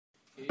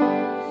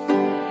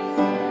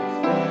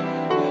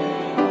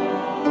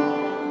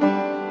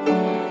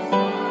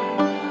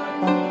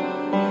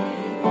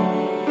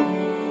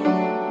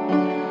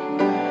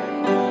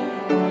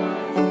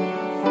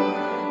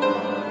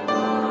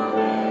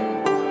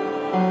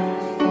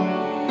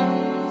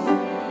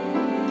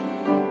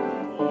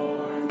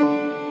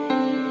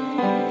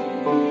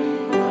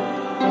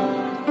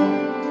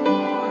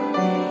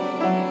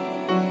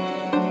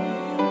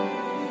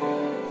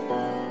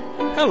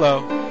Hello,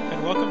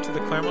 and welcome to the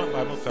Claremont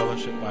Bible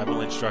Fellowship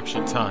Bible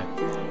Instruction Time.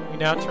 We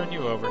now turn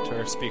you over to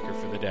our speaker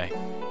for the day.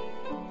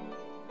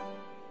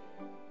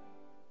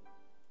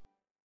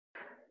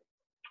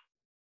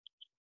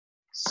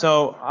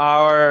 So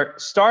our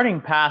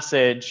starting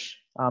passage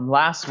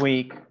last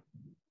week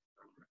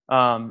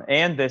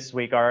and this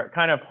week, our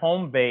kind of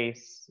home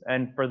base,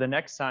 and for the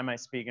next time I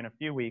speak in a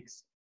few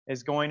weeks,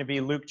 is going to be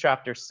Luke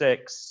chapter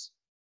 6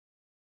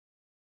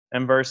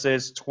 and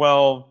verses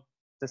 12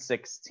 to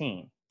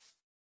 16.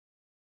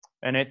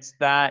 And it's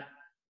that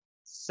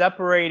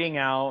separating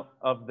out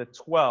of the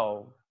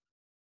 12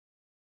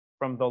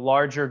 from the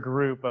larger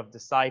group of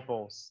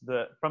disciples,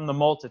 from the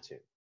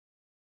multitude.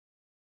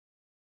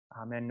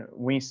 And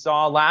we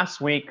saw last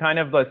week kind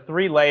of the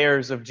three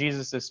layers of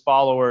Jesus's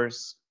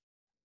followers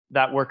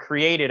that were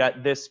created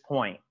at this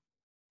point.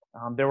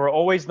 There were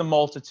always the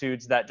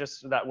multitudes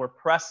that were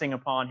pressing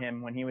upon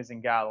him when he was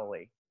in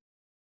Galilee,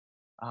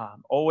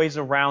 always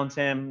around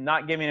him,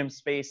 not giving him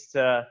space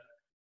to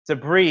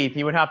breathe.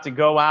 He would have to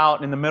go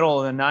out in the middle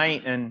of the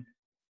night and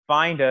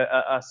find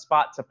a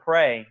spot to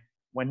pray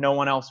when no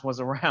one else was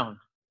around.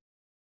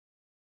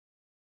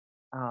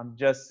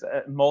 Just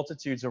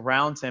multitudes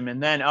around him.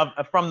 And then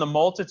from the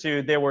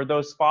multitude, there were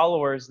those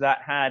followers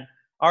that had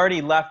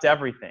already left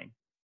everything.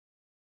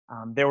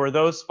 There were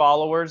those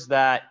followers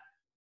that,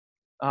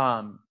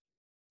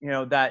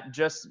 that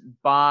just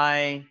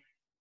by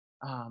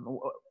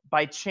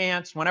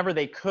chance, whenever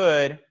they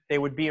could, they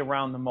would be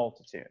around the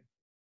multitude.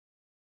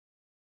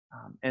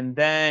 And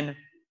then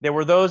there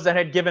were those that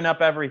had given up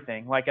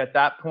everything. Like at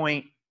that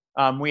point,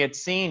 we had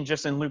seen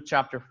just in Luke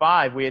chapter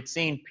 5, we had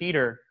seen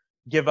Peter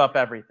give up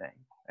everything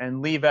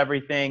and leave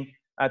everything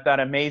at that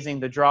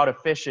the draught of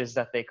fishes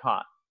that they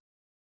caught.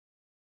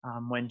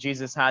 When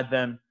Jesus had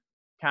them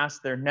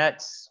cast their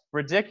nets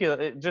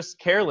just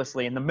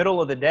carelessly in the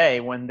middle of the day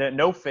when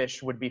no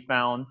fish would be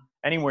found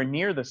anywhere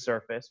near the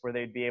surface where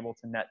they'd be able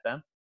to net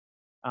them.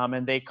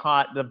 And they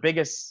caught the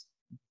biggest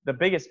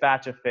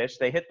batch of fish.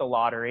 They hit the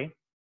lottery.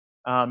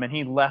 And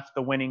he left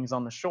the winnings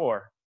on the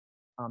shore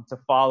to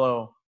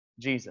follow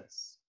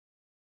Jesus.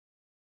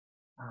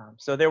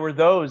 So there were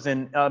those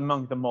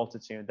among the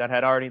multitude that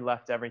had already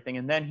left everything.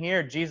 And then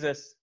here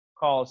Jesus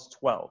calls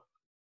 12.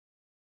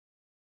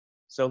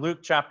 So Luke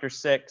chapter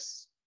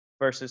 6,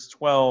 verses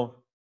 12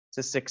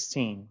 to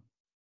 16.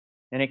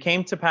 And it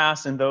came to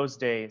pass in those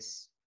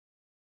days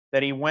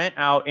that he went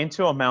out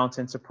into a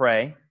mountain to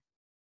pray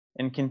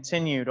and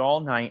continued all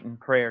night in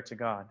prayer to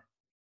God.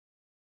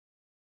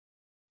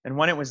 And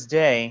when it was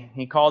day,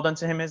 he called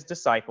unto him his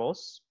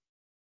disciples,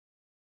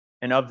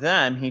 and of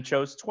them he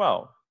chose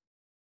 12,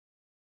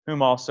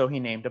 whom also he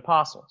named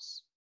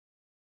apostles.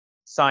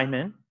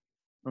 Simon,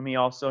 whom he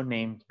also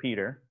named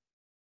Peter,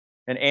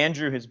 and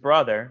Andrew his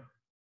brother,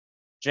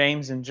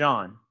 James and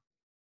John,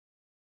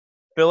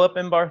 Philip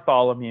and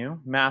Bartholomew,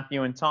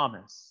 Matthew and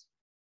Thomas,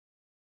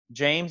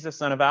 James the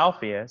son of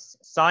Alphaeus,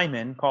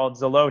 Simon called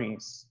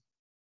Zelotes,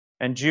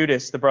 and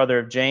Judas the brother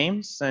of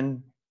James,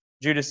 and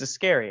Judas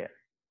Iscariot,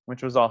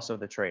 which was also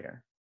the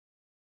traitor.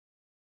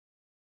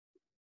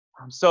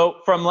 So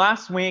from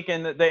last week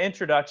in the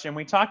introduction,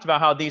 we talked about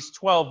how these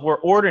 12 were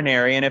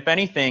ordinary, and if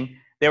anything,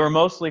 they were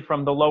mostly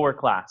from the lower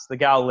class, the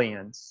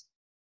Galileans.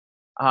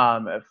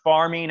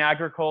 Farming,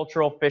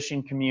 agricultural,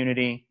 fishing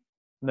community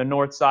on the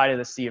north side of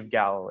the Sea of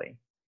Galilee.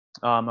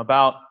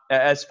 About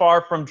as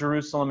far from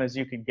Jerusalem as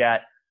you could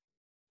get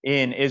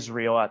in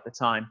Israel at the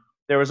time.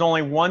 There was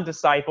only one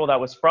disciple that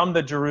was from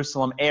the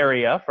Jerusalem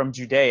area, from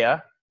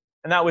Judea,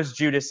 and that was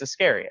Judas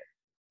Iscariot,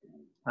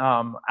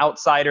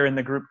 outsider in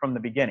the group from the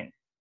beginning,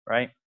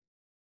 right?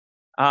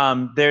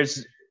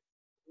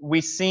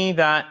 We see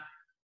that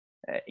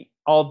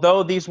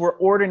although these were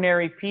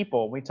ordinary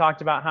people, we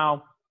talked about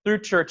how through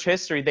church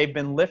history they've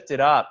been lifted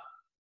up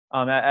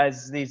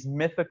as these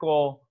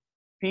mythical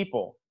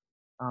people,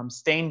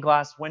 stained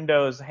glass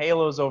windows,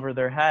 halos over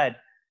their head.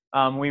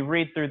 We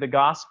read through the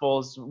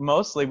Gospels,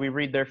 mostly we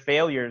read their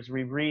failures.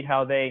 We read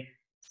how they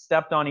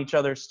stepped on each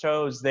other's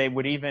toes. They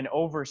would even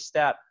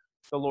overstep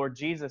the Lord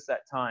Jesus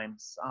at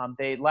times.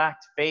 They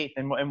lacked faith,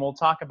 and we'll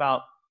talk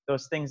about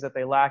those things that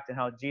they lacked and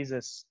how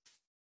Jesus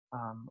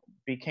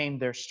became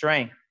their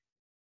strength.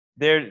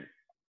 There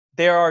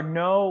are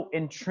no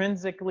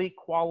intrinsically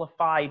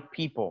qualified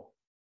people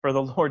for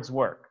the Lord's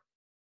work.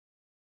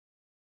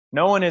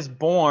 No one is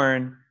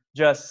born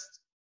just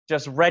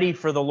ready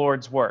for the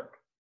Lord's work.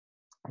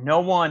 No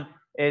one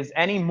is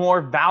any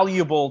more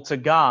valuable to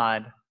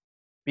God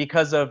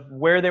because of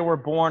where they were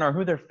born or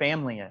who their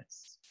family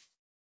is.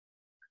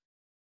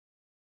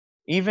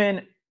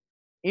 Even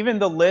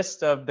the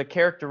list of the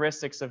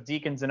characteristics of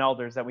deacons and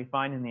elders that we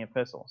find in the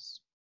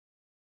epistles,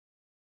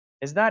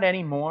 is that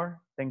any more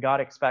than God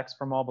expects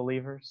from all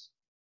believers?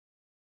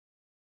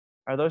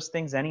 Are those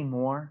things any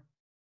more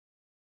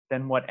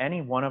than what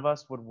any one of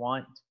us would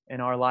want in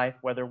our life,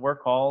 whether we're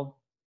called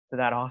to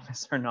that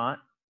office or not?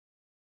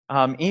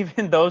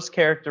 Even those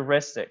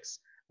characteristics,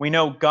 we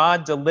know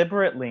God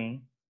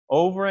deliberately,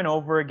 over and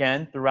over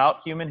again throughout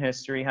human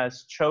history,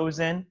 has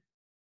chosen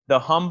the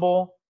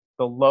humble,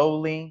 the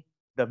lowly,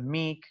 the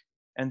meek,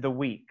 and the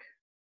weak,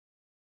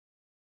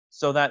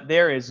 so that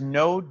there is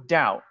no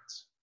doubt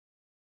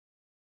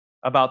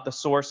about the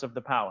source of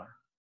the power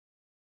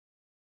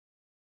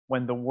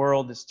when the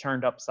world is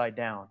turned upside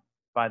down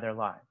by their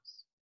lives.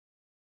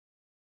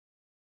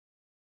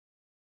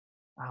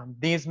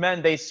 These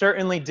men, they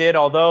certainly did,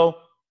 although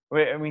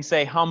we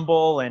say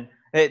humble, and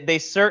they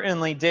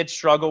certainly did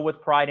struggle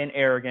with pride and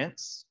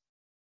arrogance,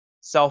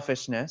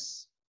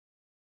 selfishness,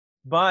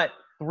 but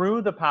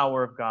through the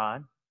power of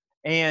God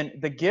and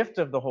the gift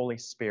of the Holy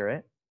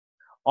Spirit,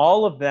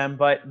 all of them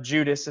but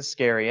Judas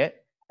Iscariot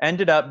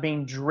ended up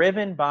being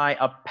driven by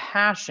a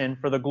passion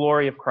for the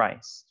glory of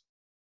Christ.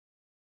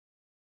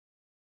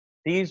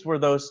 These were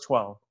those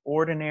 12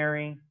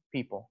 ordinary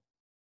people.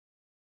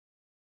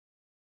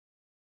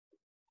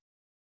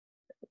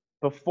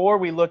 Before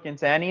we look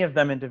into any of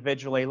them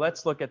individually,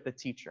 let's look at the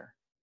teacher.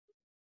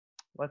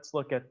 Let's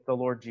look at the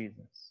Lord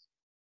Jesus.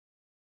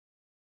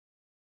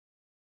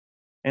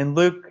 In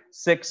Luke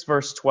 6,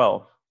 verse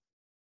 12,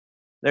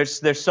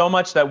 there's so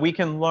much that we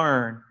can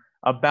learn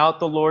about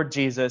the Lord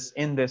Jesus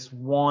in this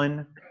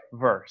one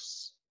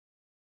verse.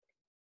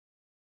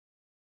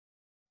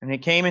 And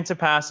it came to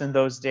pass in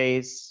those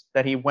days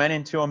that he went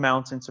into a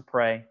mountain to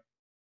pray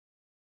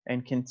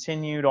and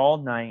continued all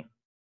night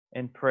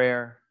in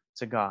prayer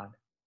to God.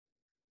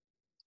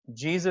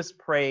 Jesus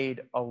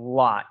prayed a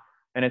lot,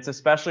 and it's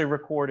especially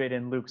recorded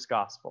in Luke's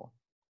gospel.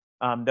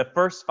 The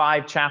first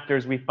 5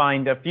 chapters we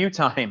find a few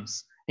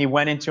times he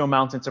went into a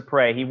mountain to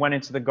pray. He went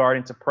into the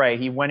garden to pray.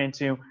 He went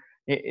into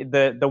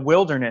the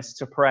wilderness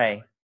to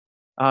pray.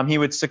 He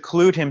would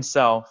seclude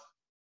himself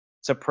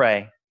to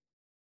pray.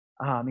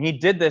 He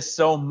did this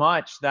so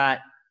much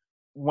that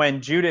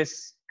when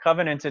Judas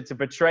covenanted to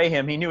betray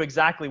him, he knew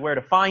exactly where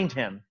to find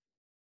him.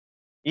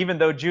 Even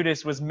though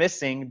Judas was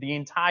missing the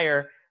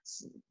entire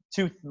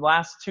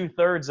last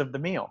 2/3 of the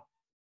meal.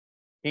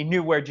 He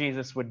knew where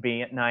Jesus would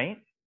be at night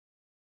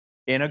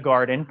in a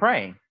garden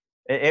praying.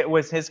 It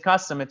was his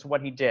custom. It's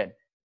what he did.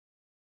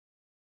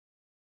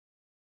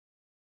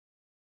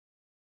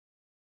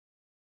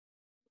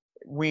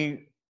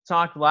 We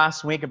talked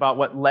last week about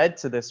what led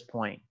to this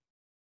point.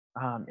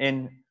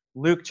 In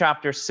Luke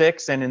chapter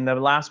 6 and in the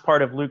last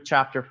part of Luke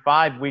chapter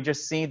 5, we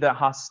just see the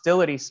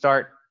hostility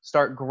start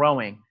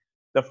growing.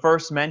 The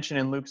first mention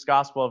in Luke's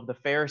gospel of the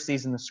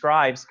Pharisees and the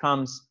scribes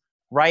comes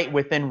right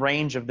within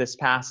range of this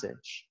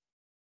passage.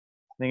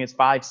 I think it's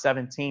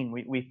 5:17.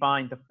 We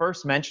find the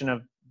first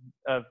mention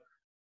of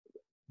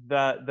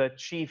the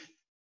chief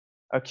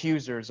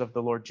accusers of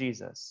the Lord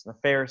Jesus, the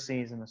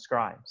Pharisees and the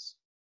scribes.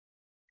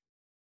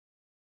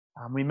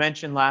 We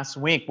mentioned last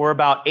week, we're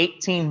about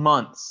 18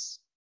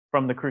 months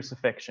from the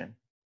crucifixion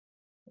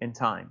in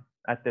time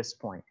at this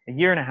point, a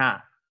year and a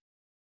half.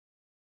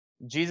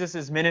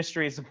 Jesus'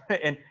 ministry is,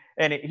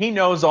 and he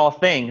knows all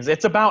things.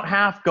 It's about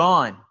half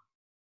gone.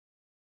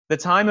 The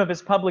time of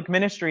his public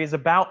ministry is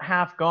about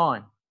half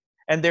gone.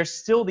 And there's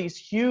still these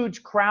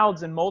huge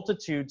crowds and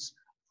multitudes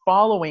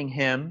following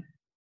him,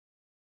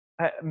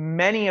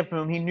 many of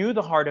whom he knew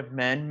the heart of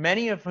men,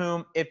 many of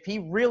whom, if he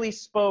really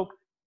spoke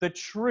the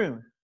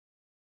truth,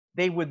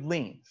 they would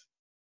leave.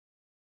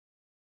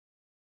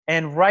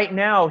 And right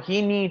now,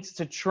 he needs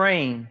to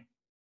train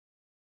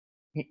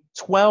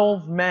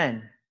 12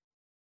 men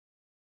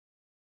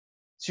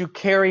to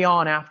carry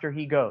on after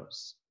he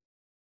goes.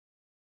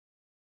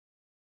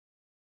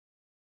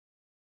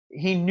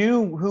 He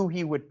knew who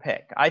he would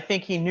pick. I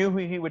think he knew who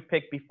he would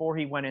pick before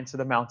he went into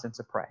the mountain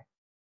to pray.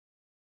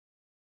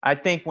 I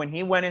think when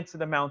he went into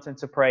the mountain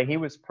to pray, he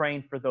was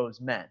praying for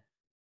those men.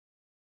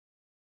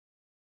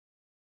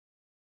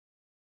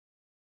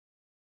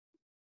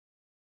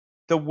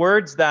 The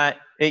words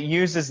that it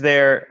uses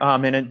there,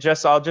 and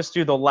I'll just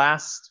do the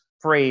last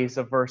phrase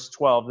of verse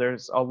 12.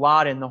 There's a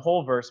lot in the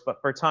whole verse,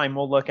 but for time,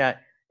 we'll look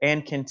at,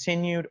 and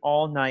continued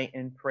all night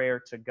in prayer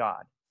to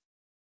God.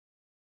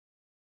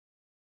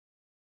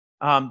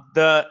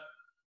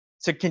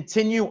 To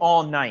continue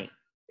all night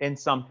in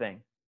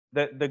something.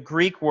 The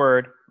Greek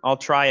word, I'll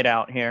try it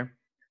out here,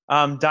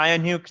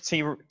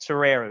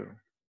 dianouktereu.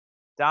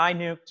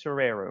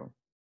 Dianouktereu.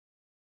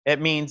 It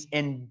means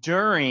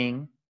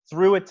enduring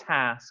through a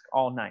task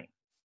all night.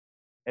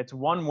 It's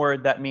one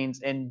word that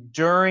means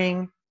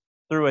enduring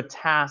through a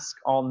task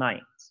all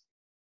night.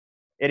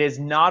 It is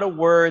not a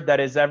word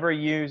that is ever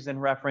used in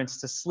reference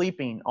to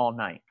sleeping all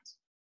night.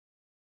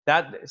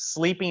 That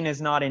sleeping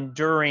is not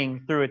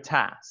enduring through a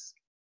task.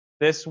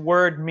 This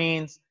word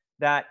means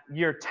that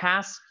you're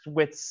tasked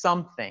with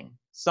something.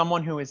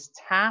 Someone who is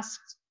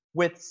tasked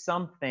with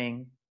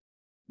something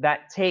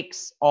that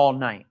takes all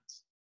night.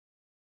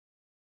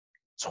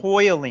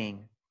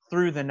 Toiling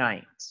through the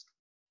night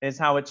is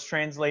how it's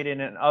translated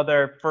in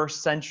other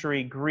first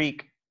century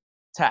Greek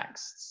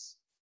texts.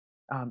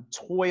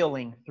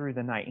 Toiling through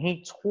the night.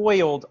 He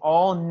toiled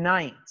all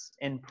night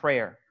in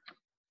prayer.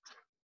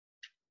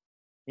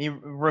 He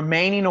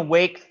remaining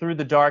awake through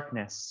the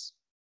darkness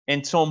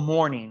until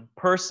morning,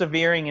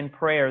 persevering in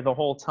prayer the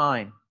whole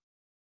time.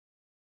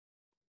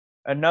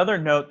 Another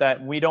note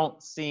that we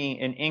don't see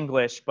in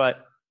English,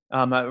 but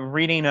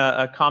reading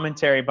a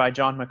commentary by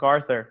John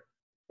MacArthur,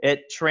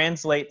 It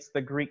translates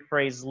the Greek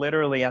phrase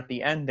literally at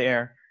the end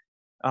there,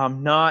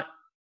 not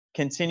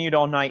continued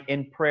all night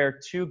in prayer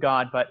to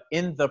God, but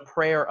in the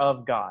prayer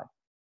of God.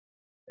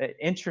 An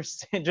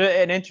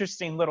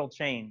interesting little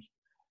change.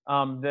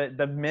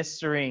 The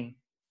mystery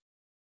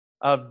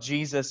of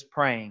Jesus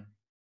praying,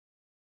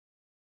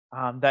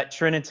 that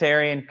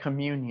Trinitarian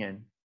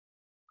communion.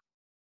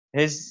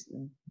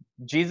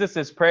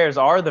 Jesus's prayers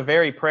are the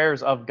very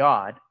prayers of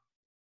God.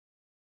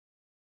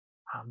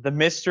 The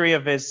mystery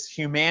of his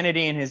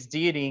humanity and his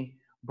deity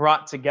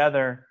brought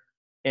together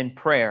in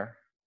prayer.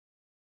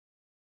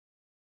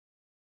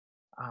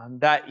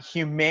 That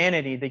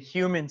humanity, the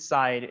human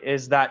side,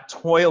 is that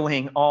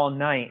toiling all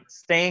night,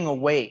 staying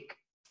awake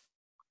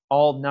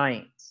all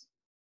night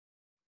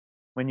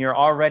when you're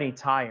already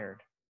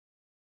tired.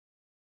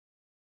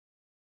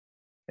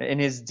 In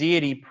his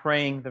deity,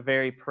 praying the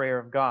very prayer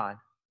of God.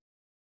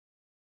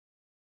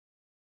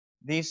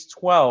 These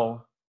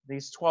 12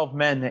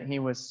 men that he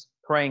was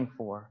praying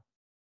for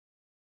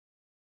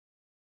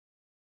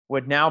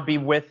would now be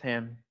with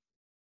him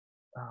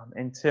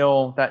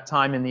until that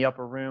time in the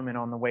upper room and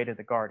on the way to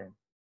the garden.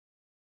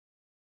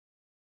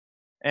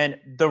 And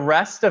the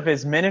rest of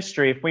his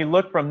ministry, if we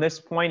look from this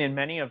point in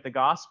many of the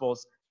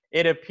Gospels,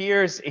 it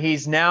appears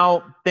he's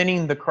now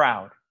thinning the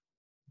crowd.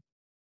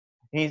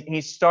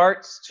 He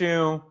starts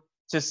to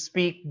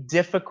speak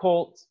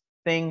difficult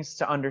things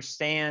to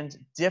understand,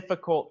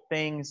 difficult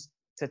things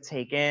to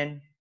take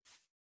in,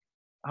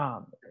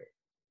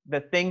 the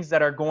things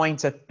that are going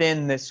to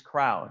thin this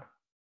crowd.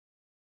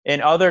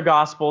 In other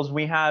Gospels,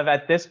 we have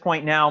at this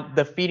point now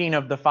the feeding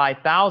of the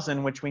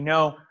 5,000, which we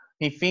know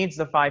he feeds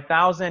the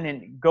 5,000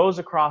 and goes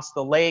across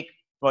the lake.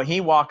 Well,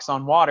 he walks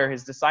on water.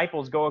 His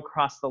disciples go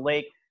across the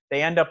lake.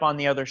 They end up on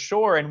the other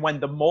shore. And when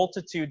the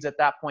multitudes at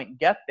that point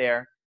get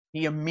there,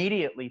 he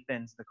immediately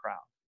thins the crowd.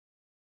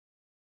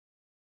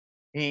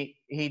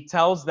 He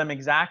tells them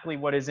exactly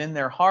what is in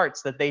their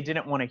hearts that they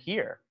didn't want to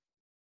hear.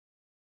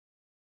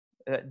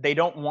 They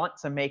don't want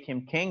to make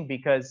him king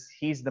because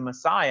he's the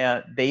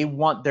Messiah. They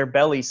want their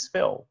bellies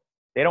filled.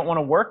 They don't want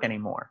to work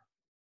anymore.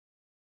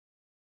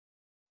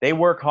 They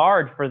work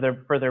hard for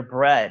their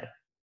bread,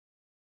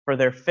 for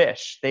their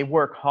fish. They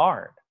work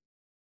hard.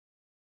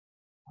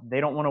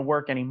 They don't want to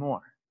work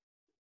anymore.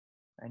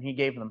 And he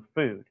gave them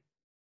food.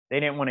 They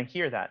didn't want to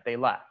hear that. They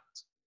left.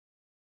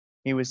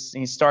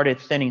 He started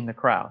thinning the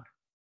crowd.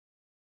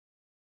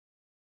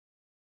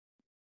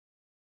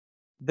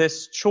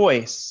 This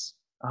choice,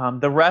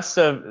 the rest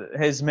of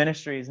his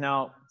ministry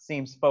now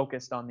seems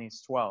focused on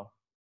these 12,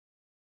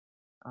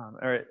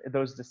 or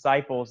those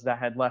disciples that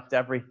had left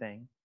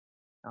everything,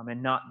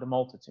 and not the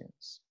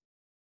multitudes.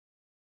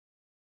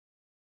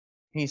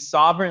 He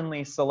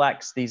sovereignly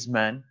selects these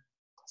men,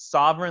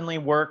 sovereignly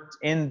worked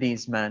in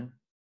these men,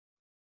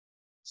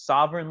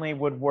 sovereignly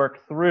would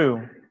work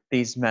through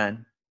these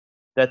men,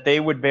 that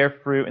they would bear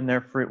fruit and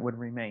their fruit would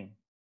remain.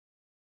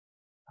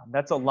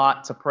 That's a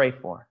lot to pray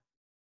for.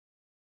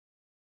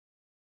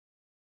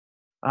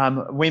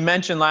 We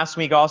mentioned last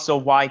week also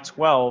why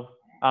 12.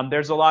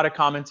 There's a lot of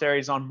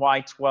commentaries on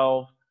why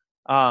 12.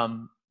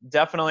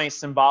 Definitely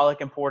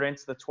symbolic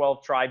importance, the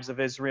 12 tribes of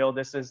Israel.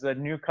 This is the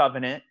new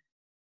covenant.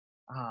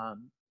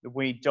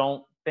 We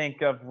don't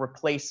think of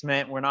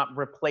replacement. We're not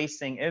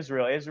replacing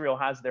Israel. Israel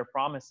has their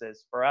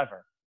promises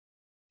forever.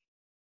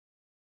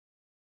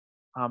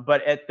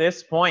 But at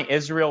this point,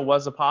 Israel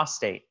was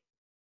apostate.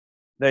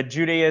 The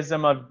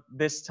Judaism of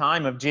this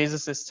time, of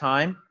Jesus'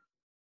 time,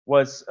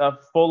 was a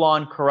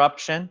full-on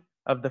corruption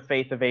of the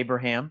faith of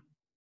Abraham.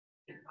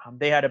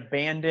 They had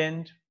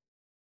abandoned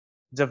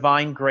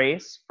divine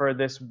grace for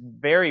this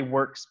very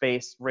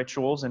works-based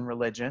rituals and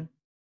religion.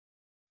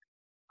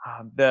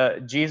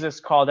 Jesus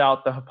called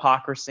out the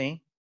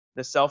hypocrisy,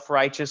 the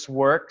self-righteous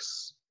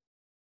works,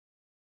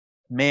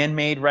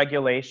 man-made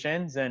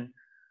regulations, and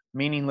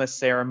meaningless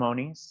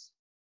ceremonies.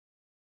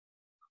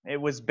 It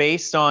was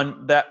based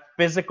on that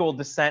physical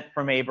descent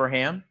from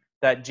Abraham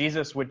that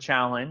Jesus would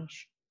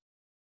challenge,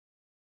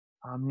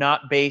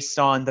 not based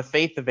on the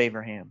faith of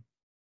Abraham.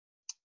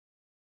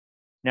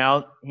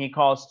 Now he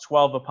calls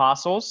 12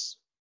 apostles,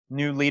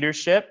 new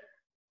leadership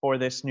for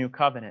this new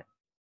covenant.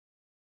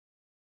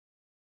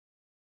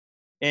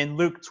 In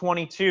Luke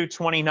 22,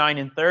 29,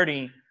 and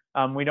 30,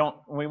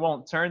 we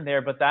won't turn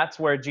there, but that's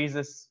where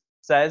Jesus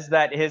says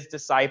that his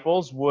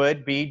disciples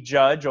would be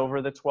judge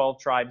over the 12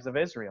 tribes of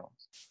Israel.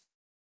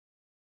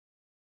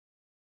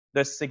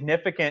 The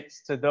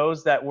significance to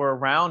those that were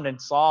around and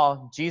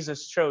saw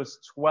Jesus chose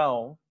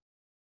 12,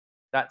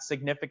 that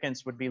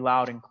significance would be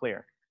loud and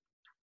clear.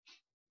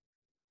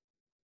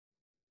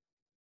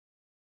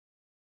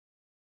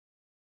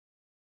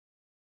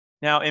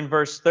 Now in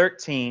verse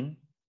 13, it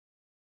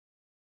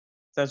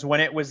says,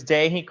 when it was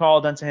day, he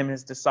called unto him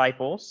his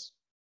disciples,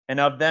 and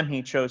of them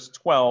he chose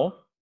 12,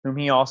 whom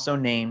he also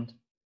named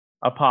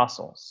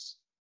apostles.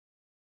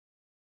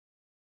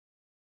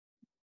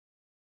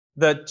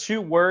 The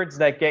two words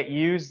that get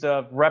used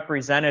of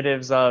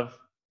representatives of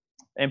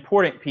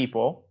important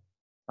people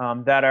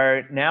that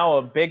are now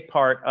a big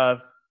part of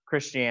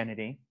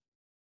Christianity,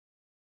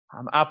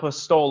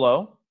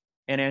 apostolo,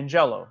 and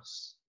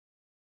angelos.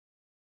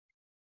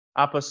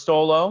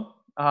 Apostolo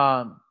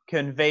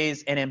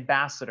conveys an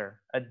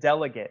ambassador, a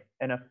delegate,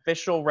 an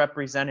official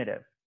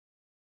representative.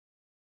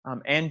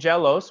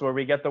 Angelos, where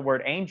we get the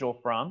word angel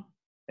from,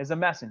 is a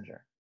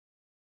messenger.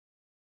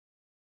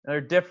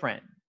 They're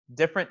different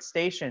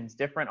stations,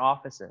 different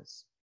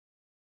offices.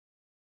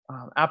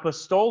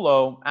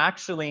 Apostolo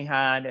actually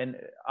had, and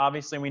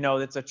obviously we know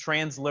it's a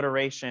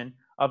transliteration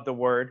of the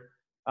word.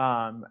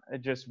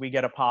 We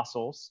get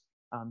apostles.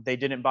 They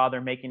didn't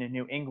bother making a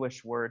new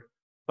English word,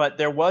 but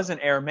there was an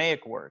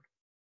Aramaic word,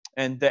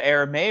 and the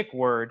Aramaic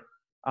word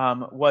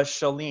was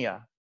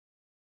shaliah.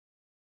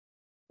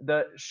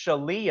 The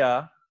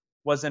shaliah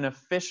was an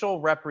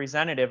official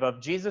representative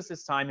of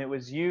Jesus' time. It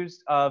was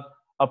used of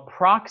a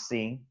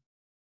proxy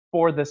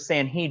for the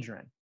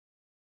Sanhedrin.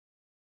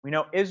 We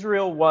know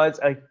Israel was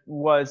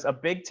a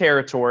big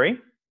territory,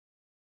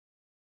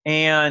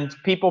 and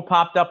people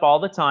popped up all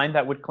the time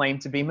that would claim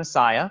to be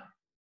Messiah.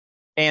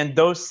 And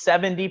those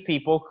 70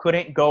 people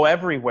couldn't go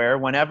everywhere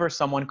whenever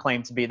someone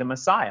claimed to be the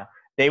Messiah.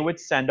 They would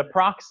send a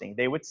proxy.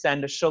 They would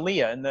send a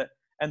shaliah.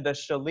 And the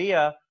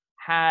shaliah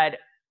had,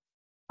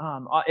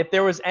 if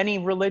there was any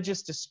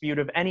religious dispute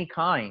of any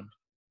kind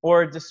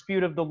or a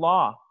dispute of the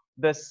law,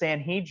 the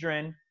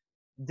Sanhedrin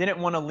didn't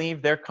want to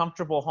leave their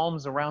comfortable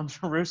homes around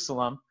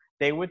Jerusalem.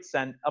 They would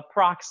send a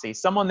proxy,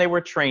 someone they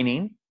were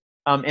training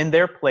in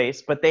their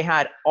place, but they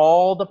had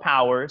all the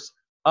powers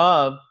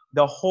of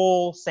the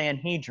whole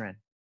Sanhedrin.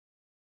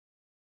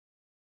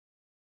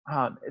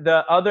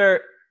 The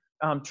other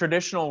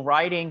traditional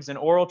writings and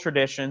oral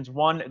traditions,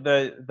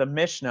 the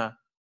Mishnah,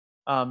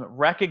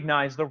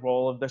 recognized the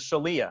role of the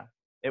shaliah.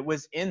 It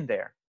was in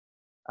there.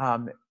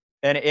 And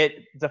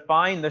it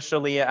defined the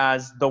shaliah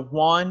as the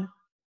one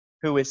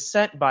who is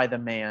sent by the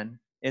man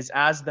is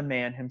as the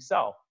man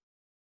himself.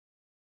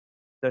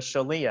 The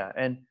shaliah.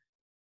 And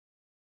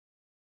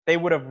they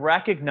would have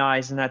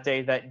recognized in that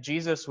day that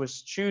Jesus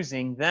was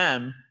choosing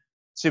them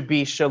to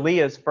be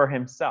shaliyahs for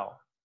himself.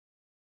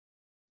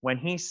 When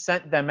he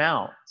sent them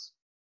out,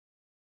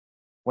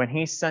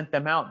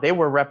 they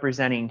were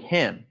representing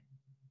him.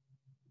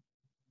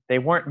 They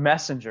weren't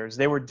messengers.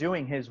 They were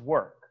doing his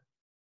work.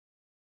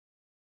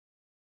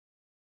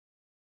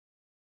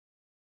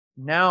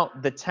 Now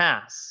the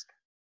task.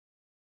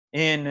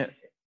 In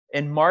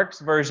Mark's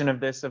version of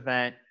this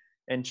event,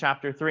 in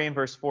chapter 3 and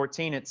verse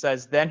 14, it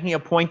says, "Then he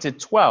appointed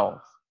 12,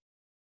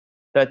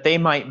 that they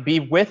might be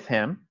with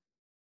him,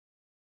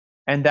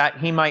 and that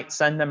he might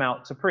send them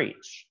out to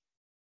preach."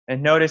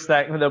 And notice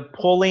that the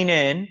pulling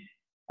in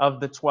of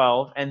the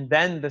 12 and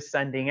then the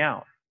sending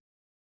out.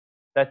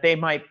 That they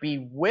might be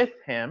with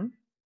him,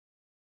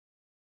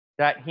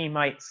 that he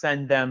might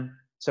send them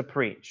to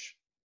preach.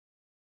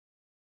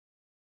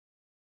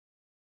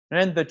 And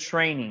then the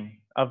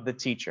training of the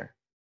teacher.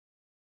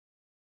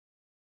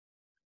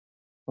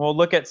 We'll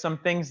look at some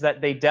things that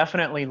they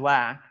definitely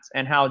lacked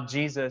and how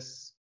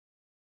Jesus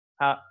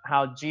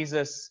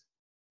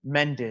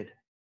mended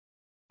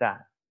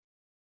that.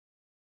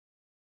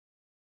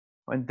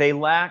 When they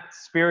lacked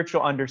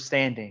spiritual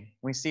understanding,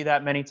 we see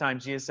that many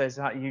times. Jesus says,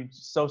 "You're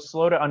so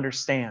slow to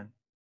understand."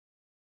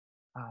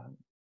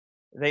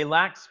 They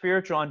lacked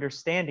spiritual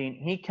understanding.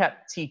 He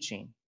kept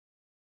teaching.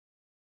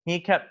 He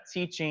kept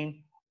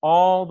teaching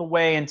all the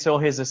way until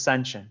his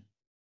ascension.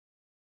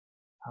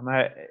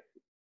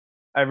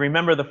 I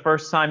remember the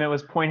first time it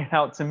was pointed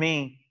out to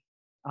me.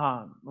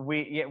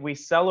 We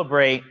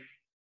celebrate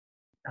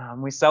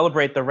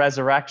the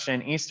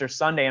resurrection Easter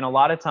Sunday, and a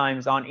lot of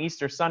times on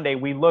Easter Sunday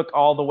we look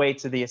all the way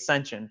to the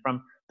ascension,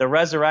 from the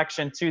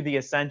resurrection to the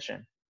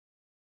ascension.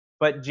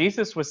 But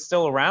Jesus was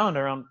still around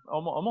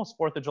almost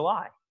 4th of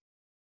July.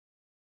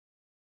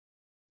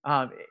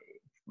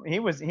 He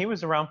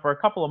was around for a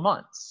couple of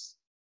months,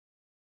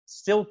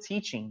 still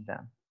teaching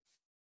them.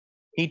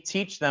 He'd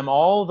teach them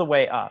all the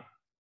way up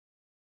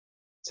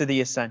to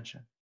the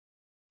ascension.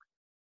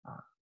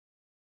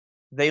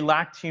 They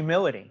lacked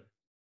humility.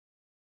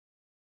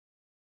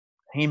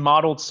 He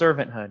modeled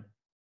servanthood.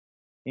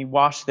 He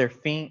washed their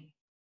feet,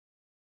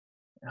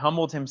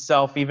 humbled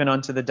himself even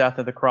unto the death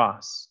of the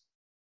cross.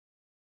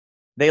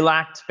 They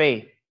lacked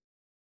faith,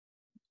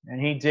 and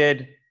he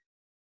did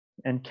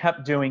and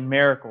kept doing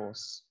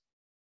miracles.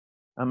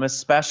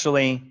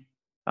 Especially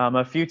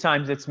a few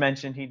times it's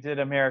mentioned he did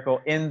a miracle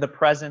in the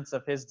presence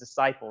of his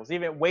disciples,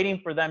 even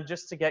waiting for them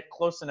just to get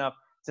close enough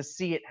to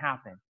see it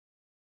happen,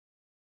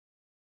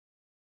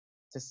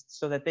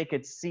 so that they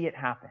could see it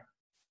happen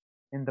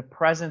in the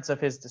presence of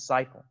his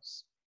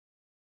disciples,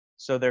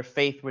 so their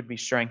faith would be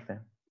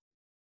strengthened.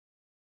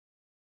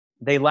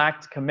 They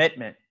lacked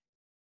commitment.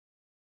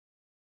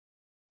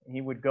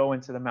 He would go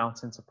into the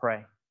mountain to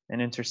pray and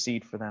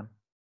intercede for them.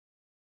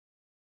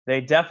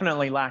 They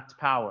definitely lacked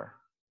power,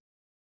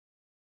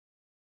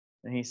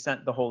 and he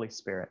sent the Holy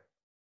Spirit.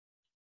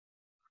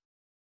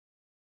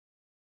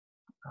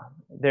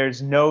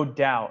 There's no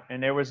doubt,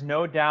 and there was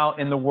no doubt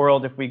in the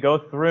world if we go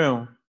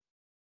through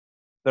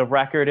the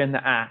record in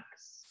the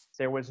Acts,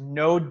 there was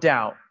no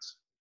doubt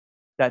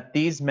that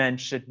these men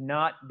should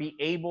not be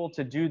able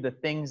to do the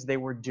things they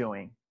were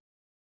doing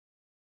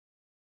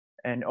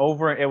And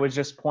over, it was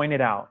just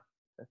pointed out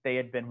that they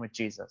had been with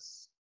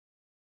Jesus.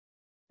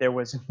 There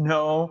was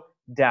no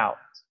doubt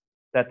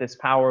that this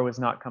power was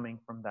not coming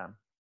from them.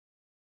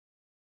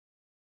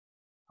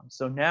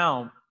 So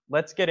now,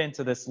 let's get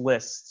into this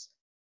list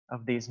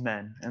of these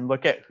men and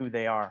look at who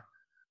they are.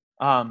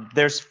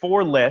 There's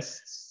four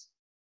lists.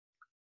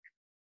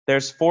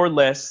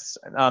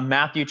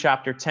 Matthew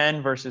chapter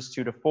 10, verses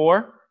 2 to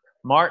 4.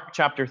 Mark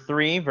chapter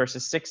 3,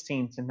 verses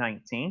 16 to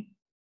 19.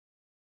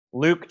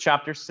 Luke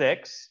chapter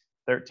 6,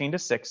 13 to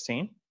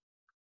 16.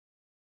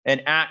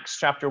 And Acts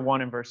chapter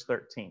 1 and verse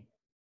 13.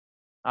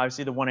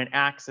 Obviously, the one in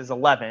Acts is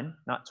 11,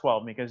 not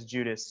 12, because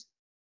Judas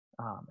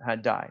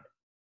had died.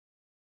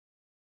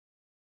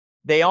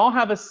 They all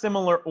have a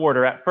similar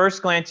order. At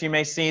first glance, you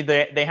may see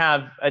they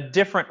have a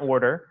different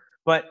order,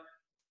 but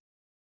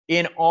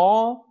in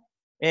all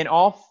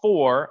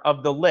four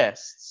of the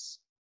lists,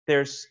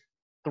 there's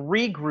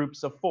three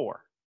groups of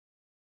four.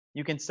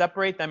 You can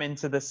separate them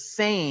into the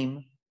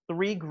same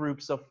three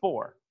groups of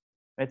four.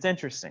 It's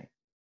interesting.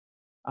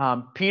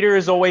 Peter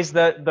is always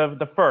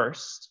the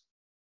first.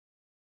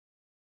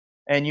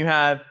 And you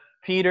have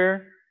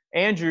Peter,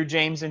 Andrew,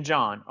 James, and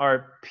John.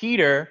 Or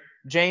Peter,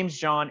 James,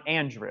 John,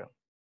 Andrew.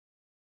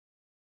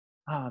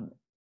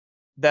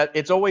 That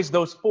it's always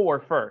those four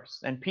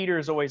first, and Peter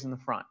is always in the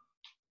front.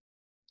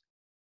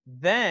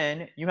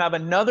 Then you have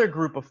another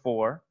group of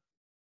four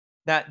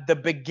that the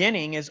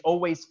beginning is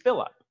always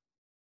Philip.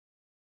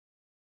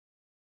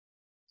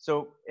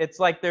 So it's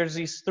like there's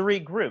these three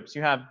groups.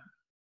 You have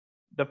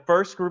the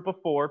first group of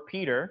four,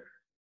 Peter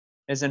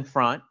is in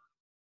front.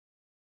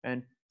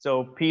 And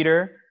so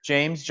Peter,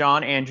 James,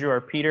 John, Andrew,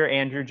 or Peter,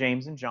 Andrew,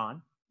 James, and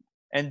John.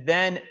 And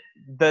then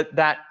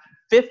that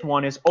fifth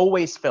one is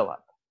always Philip.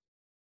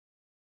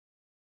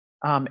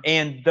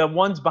 And the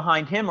ones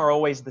behind him are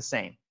always the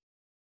same.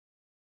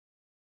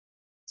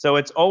 So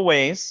it's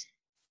always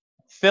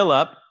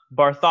Philip,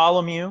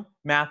 Bartholomew,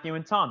 Matthew,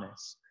 and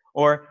Thomas.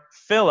 Or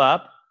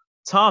Philip,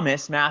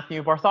 Thomas,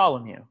 Matthew,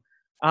 Bartholomew.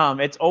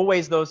 It's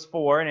always those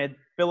four, and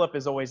Philip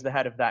is always the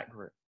head of that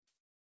group.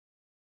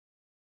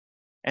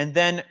 And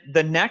then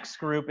the next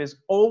group is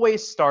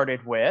always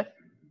started with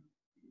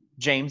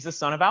James, the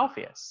son of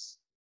Alphaeus.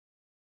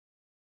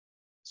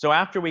 So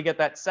after we get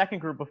that second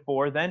group of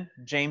four, then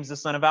James, the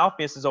son of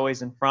Alphaeus, is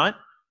always in front.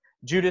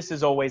 Judas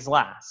is always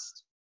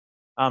last.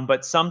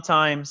 But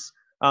sometimes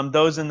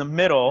those in the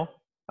middle,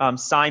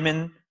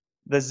 Simon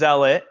the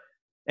Zealot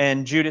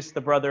and Judas,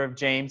 the brother of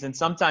James, and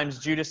sometimes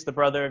Judas, the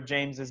brother of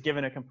James, is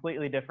given a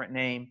completely different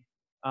name.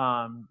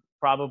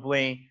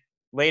 Probably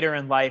later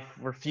in life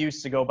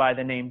refused to go by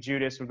the name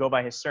Judas, would go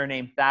by his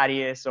surname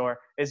Thaddeus, or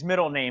his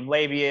middle name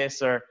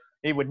Labius, or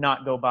he would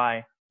not go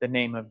by the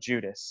name of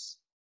Judas.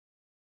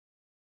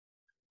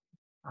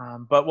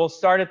 But we'll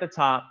start at the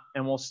top,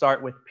 and we'll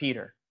start with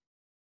Peter.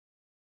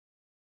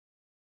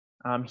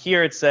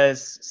 Here it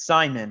says,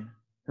 Simon,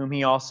 whom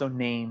he also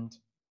named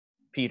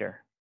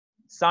Peter.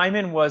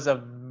 Simon was a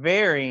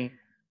very,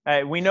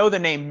 we know the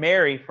name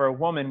Mary for a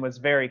woman was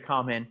very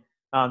common.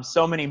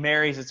 So many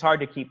Marys, it's hard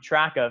to keep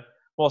track of.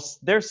 Well,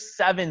 there's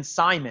 7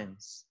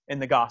 Simons in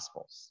the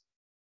Gospels.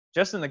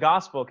 Just in the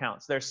Gospel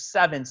accounts, there's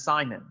 7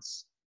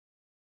 Simons.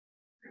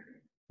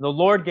 The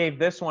Lord gave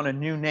this one a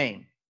new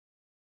name.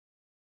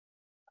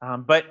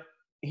 But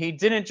he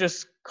didn't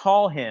just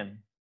call him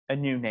a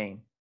new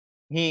name.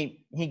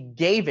 He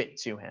gave it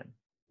to him.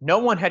 No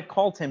one had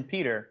called him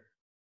Peter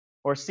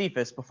or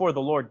Cephas before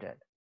the Lord did.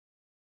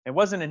 It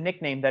wasn't a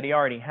nickname that he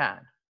already had.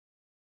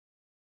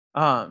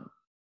 The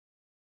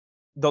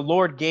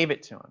Lord gave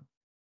it to him.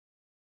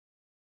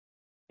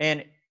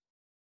 And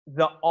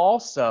the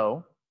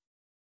also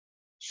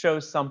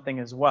shows something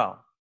as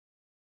well.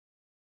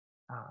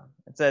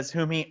 It says,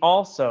 whom he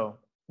also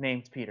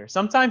named Peter.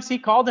 Sometimes he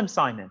called him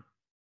Simon.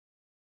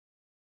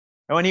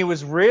 And when he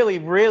was really,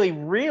 really,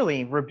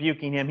 really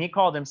rebuking him, he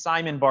called him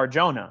Simon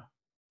Bar-Jonah.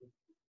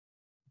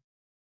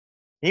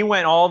 He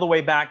went all the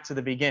way back to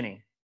the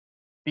beginning,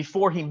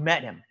 before he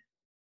met him.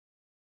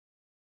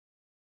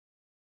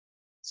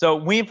 So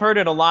we've heard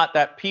it a lot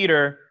that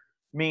Peter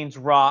means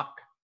rock,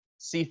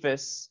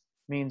 Cephas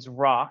means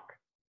rock.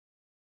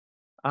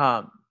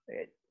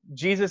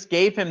 Jesus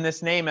gave him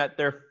this name at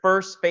their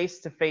first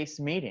face-to-face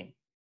meeting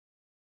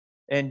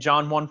in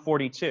John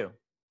 1:42.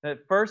 The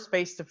first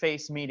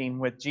face-to-face meeting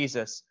with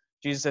Jesus.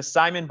 Jesus says,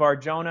 Simon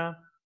Bar-Jonah,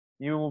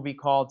 you will be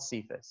called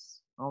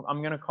Cephas.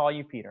 I'm going to call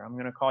you Peter. I'm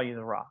going to call you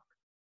the rock.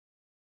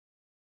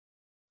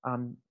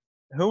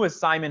 Who was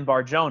Simon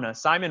Bar-Jonah?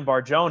 Simon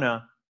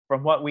Bar-Jonah,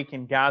 from what we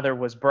can gather,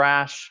 was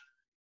brash,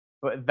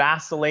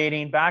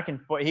 vacillating back and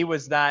forth. He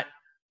was that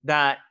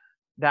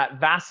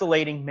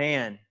vacillating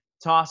man,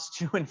 tossed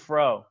to and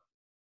fro,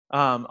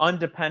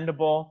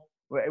 undependable,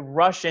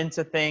 rush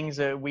into things.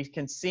 We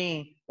can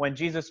see when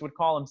Jesus would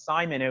call him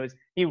Simon,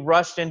 he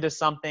rushed into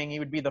something. He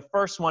would be the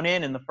first one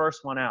in and the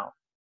first one out.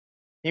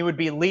 He would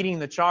be leading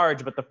the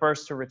charge, but the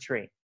first to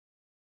retreat.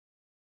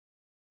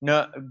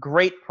 No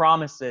great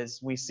promises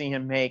we see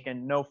him make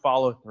and no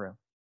follow through.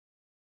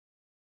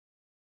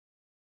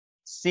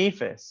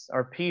 Cephas,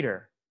 or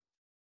Peter,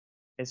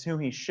 is who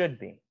he should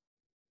be.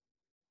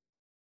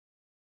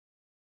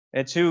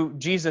 It's who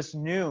Jesus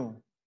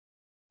knew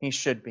he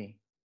should be.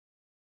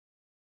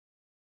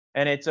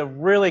 And it's a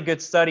really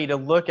good study to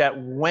look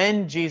at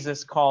when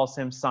Jesus calls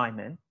him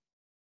Simon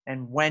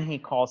and when he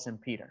calls him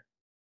Peter.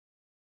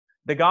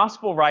 The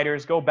gospel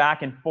writers go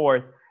back and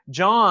forth.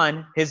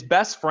 John, his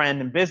best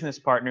friend and business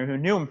partner who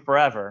knew him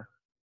forever,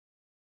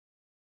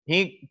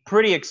 he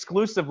pretty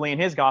exclusively in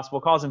his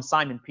gospel calls him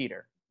Simon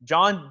Peter.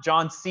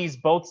 John sees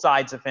both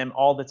sides of him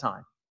all the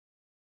time.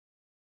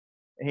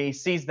 He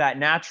sees that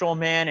natural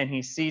man and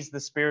he sees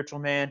the spiritual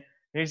man.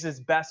 He's his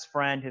best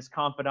friend, his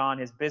confidant,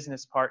 his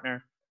business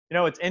partner. You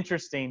know, it's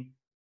interesting.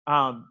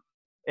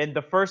 In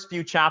the first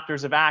few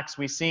chapters of Acts,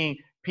 we see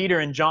Peter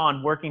and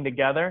John working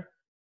together.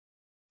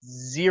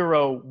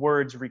 0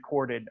 words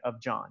recorded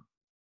of John.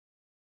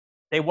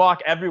 They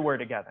walk everywhere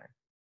together.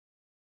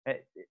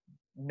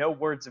 No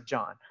words of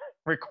John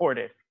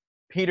recorded.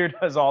 Peter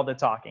does all the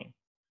talking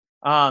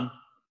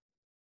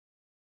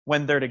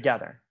when they're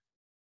together.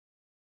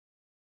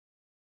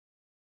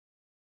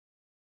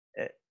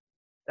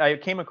 I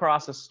came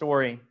across a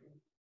story.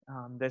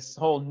 This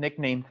whole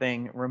nickname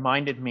thing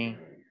reminded me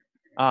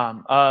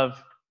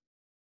of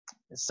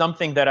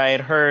something that I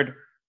had heard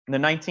in the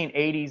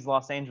 1980s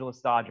Los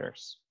Angeles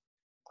Dodgers.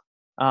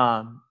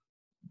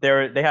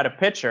 They had a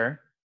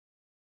pitcher,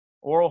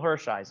 Orel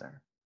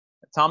Hershiser.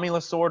 Tommy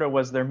Lasorda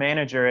was their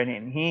manager,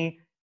 and he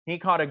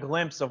caught a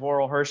glimpse of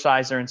Orel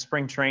Hershiser in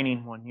spring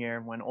training one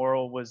year when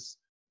Orel was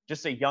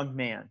just a young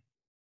man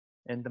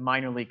in the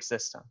minor league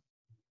system.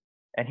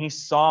 And he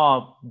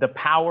saw the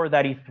power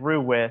that he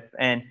threw with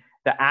and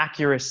the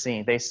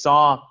accuracy. They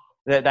saw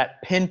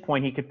that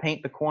pinpoint. He could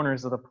paint the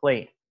corners of the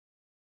plate.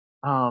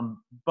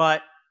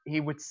 But he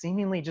would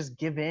seemingly just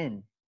give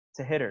in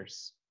to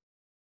hitters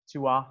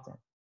too often.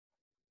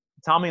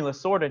 Tommy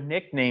Lasorda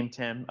nicknamed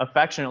him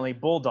affectionately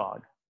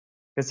Bulldog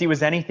because he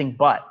was anything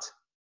but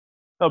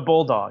a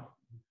bulldog.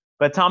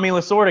 But Tommy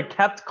Lasorda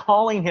kept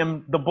calling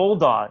him the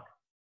Bulldog.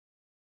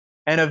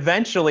 And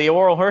eventually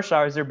Orel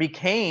Hershiser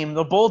became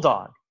the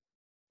Bulldog,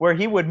 where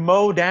he would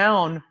mow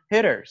down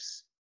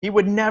hitters. He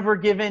would never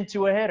give in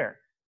to a hitter.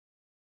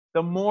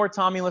 The more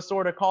Tommy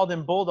Lasorda called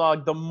him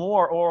Bulldog, the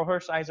more Orel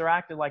Hershiser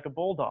acted like a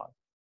Bulldog.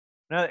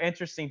 Another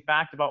interesting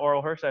fact about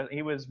Orel Hershiser,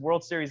 he was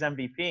World Series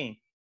MVP.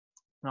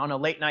 On a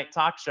late night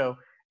talk show,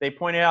 they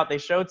pointed out, they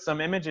showed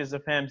some images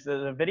of him,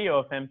 the video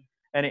of him,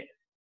 and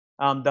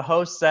the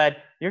host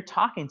said, "You're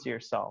talking to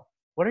yourself.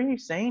 What are you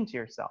saying to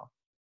yourself?"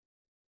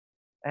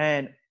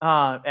 And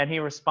he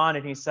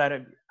responded, he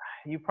said,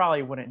 "You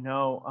probably wouldn't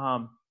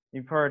know.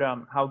 You've heard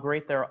how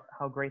great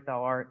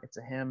thou art. It's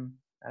a hymn,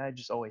 and I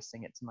just always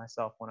sing it to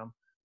myself when I'm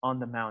on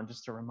the mound,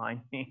 just to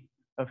remind me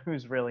of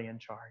who's really in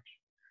charge,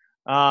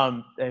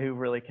 who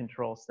really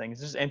controls things."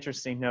 Just an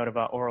interesting note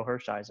about Orel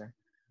Hershiser.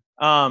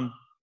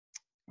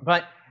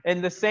 But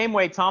in the same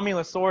way, Tommy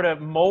Lasorda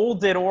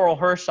molded Orel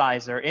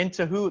Hershiser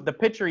into the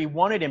pitcher he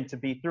wanted him to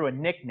be through a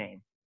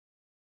nickname.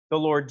 The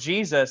Lord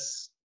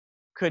Jesus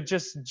could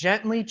just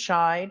gently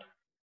chide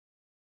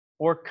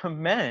or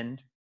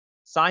commend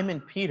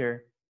Simon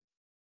Peter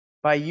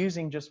by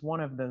using just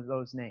one of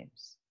those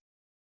names.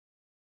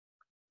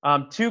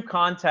 2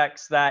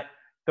 contexts that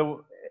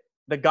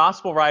the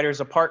gospel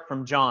writers, apart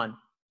from John,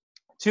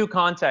 2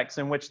 contexts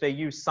in which they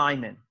use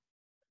Simon.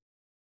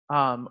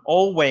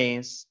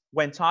 Always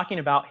when talking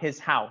about his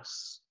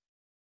house.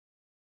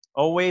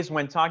 Always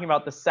when talking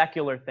about the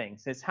secular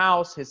things. His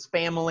house, his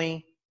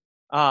family.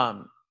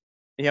 When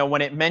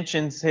it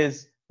mentions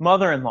his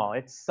mother-in-law,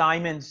 it's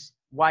Simon's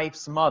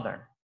wife's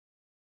mother.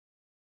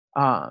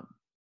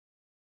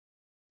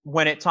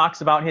 When it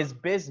talks about his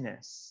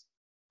business,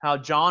 how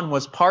John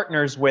was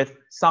partners with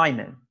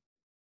Simon.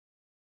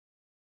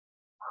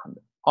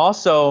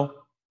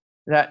 Also,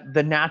 that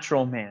the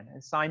natural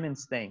man,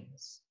 Simon's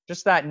things.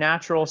 Just that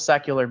natural,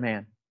 secular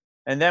man.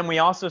 And then we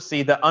also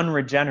see the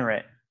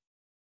unregenerate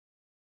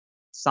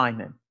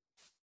Simon.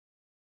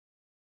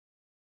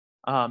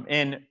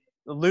 In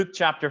Luke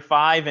chapter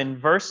 5 and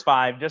verse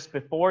 5, just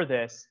before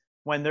this,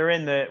 when they're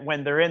in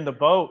the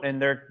boat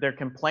and they're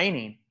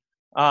complaining,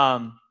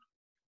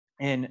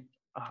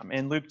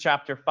 in Luke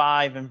chapter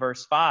 5 and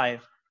verse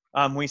 5,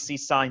 we see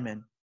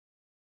Simon.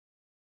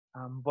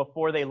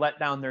 Before they let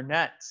down their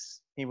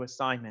nets, he was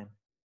Simon.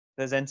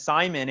 It says, "And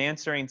Simon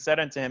answering said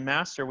unto him,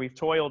 Master, we've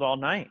toiled all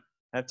night,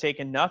 have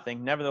taken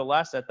nothing.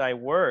 Nevertheless, at thy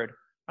word,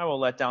 I will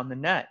let down the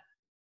net."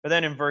 But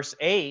then in verse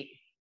 8,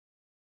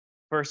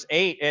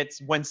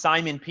 it's when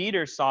Simon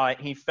Peter saw it,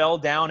 he fell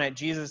down at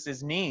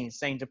Jesus' knees,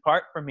 saying,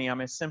 "Depart from me,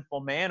 I'm a sinful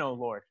man, O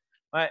Lord."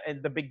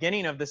 At the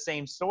beginning of the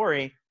same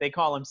story, they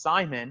call him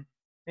Simon.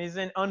 He's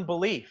in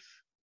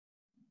unbelief.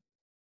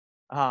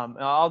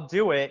 I'll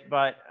do it,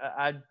 but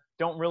I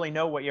don't really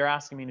know what you're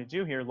asking me to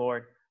do here,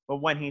 Lord. But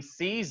when he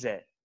sees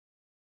it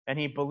and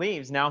he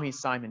believes, now he's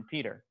Simon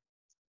Peter.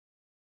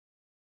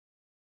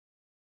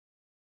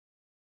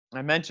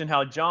 I mentioned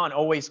how John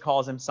always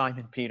calls him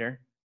Simon Peter.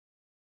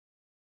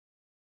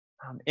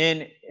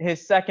 In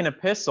his second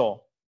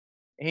epistle,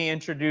 he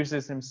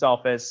introduces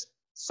himself as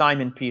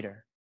Simon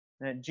Peter.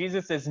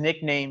 Jesus'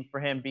 nickname for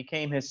him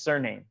became his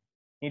surname.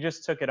 He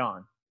just took it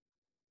on.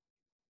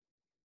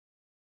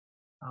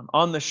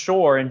 On the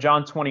shore in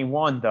John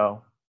 21,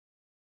 though,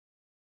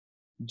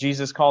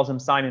 Jesus calls him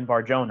Simon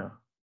Bar-Jonah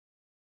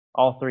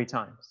all 3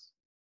 times.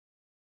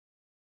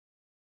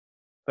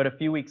 But a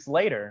few weeks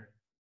later,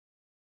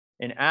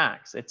 in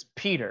Acts, it's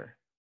Peter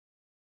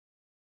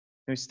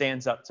who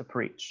stands up to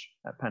preach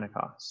at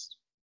Pentecost.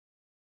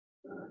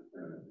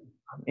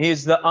 He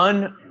is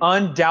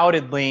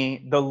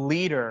undoubtedly the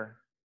leader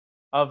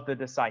of the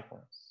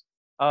disciples,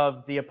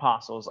 of the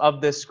apostles,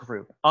 of this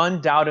group.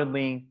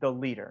 Undoubtedly the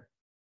leader.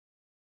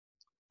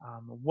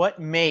 What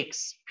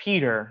makes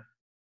Peter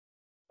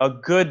a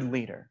good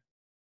leader?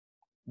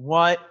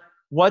 What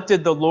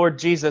did the Lord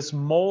Jesus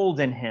mold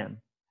in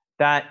him?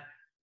 That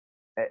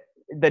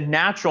the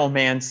natural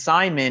man,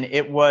 Simon,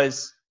 it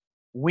was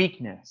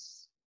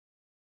weakness.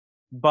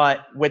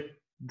 But with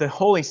the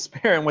Holy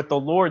Spirit and with the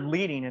Lord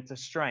leading, it's a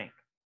strength.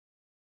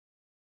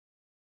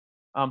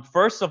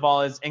 First of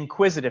all is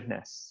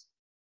inquisitiveness.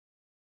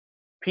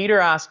 Peter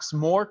asks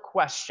more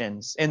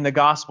questions in the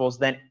Gospels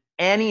than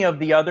any of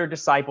the other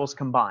disciples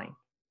combined.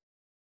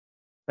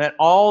 That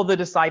all the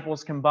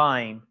disciples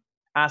combined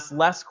ask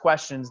less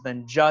questions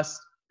than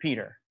just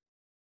Peter.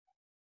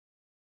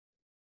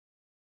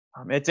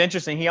 It's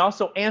interesting. He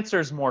also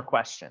answers more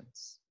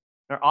questions,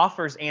 or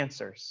offers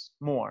answers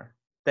more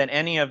than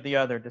any of the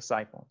other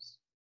disciples.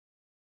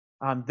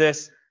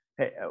 This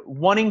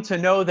wanting to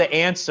know the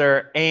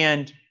answer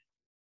and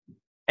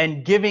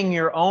giving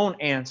your own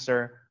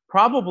answer,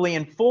 probably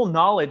in full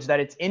knowledge that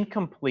it's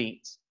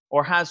incomplete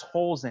or has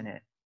holes in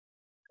it,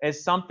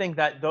 is something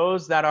that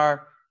those that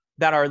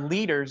are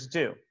leaders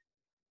do.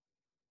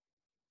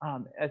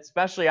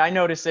 Especially, I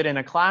notice it in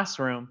a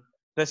classroom.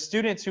 The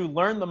students who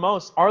learn the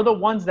most are the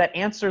ones that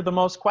answer the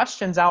most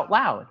questions out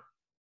loud.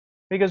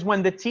 Because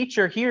when the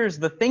teacher hears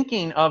the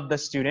thinking of the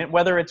student,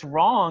 whether it's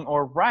wrong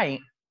or right,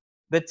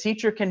 the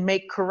teacher can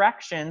make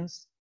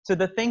corrections to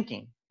the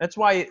thinking. That's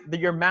why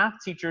your math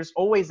teachers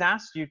always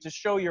ask you to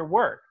show your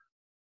work.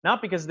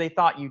 Not because they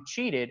thought you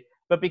cheated,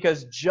 but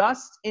because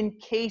just in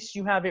case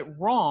you have it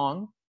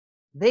wrong,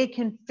 they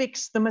can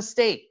fix the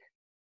mistake.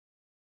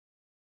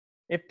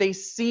 If they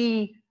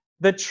see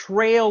the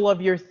trail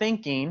of your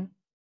thinking,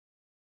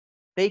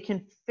 they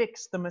can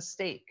fix the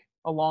mistake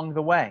along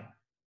the way.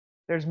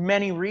 There's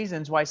many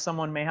reasons why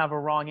someone may have a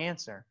wrong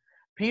answer.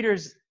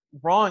 Peter's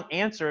wrong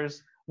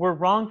answers were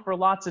wrong for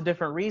lots of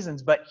different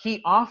reasons, but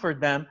he offered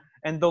them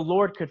and the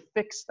Lord could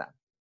fix them.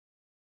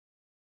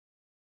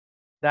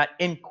 That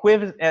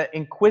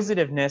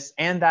inquisitiveness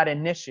and that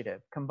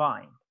initiative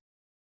combined.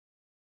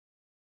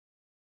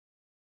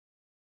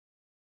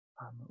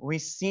 We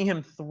see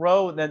him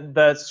throw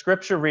the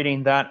scripture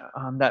reading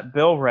that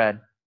Bill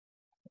read.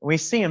 We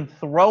see him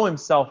throw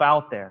himself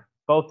out there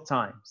both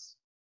times.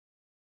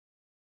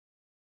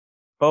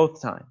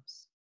 Both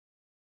times.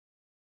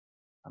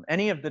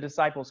 Any of the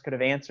disciples could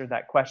have answered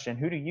that question,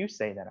 who do you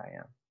say that I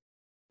am?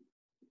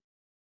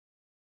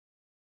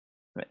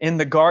 In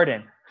the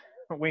garden,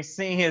 we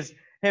see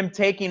him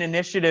taking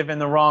initiative in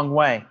the wrong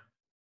way.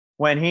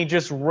 When he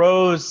just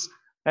rose,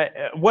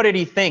 what did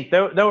he think?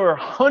 There were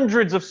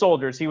hundreds of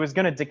soldiers. He was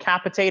going to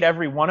decapitate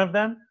every one of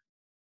them.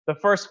 The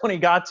first one he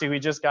got to, he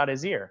just got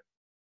his ear.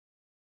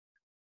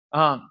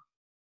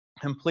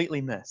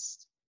 Completely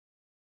missed.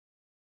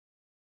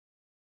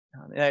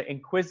 That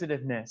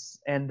inquisitiveness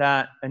and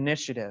that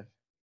initiative.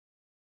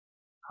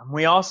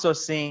 We also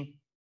see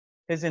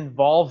his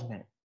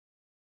involvement.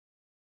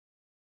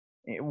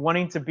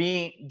 Wanting to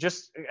be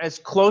just as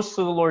close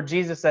to the Lord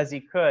Jesus as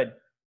he could,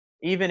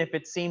 even if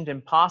it seemed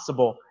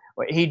impossible.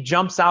 He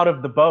jumps out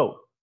of the boat.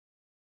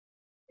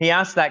 He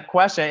asks that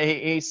question.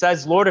 He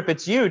says, Lord, if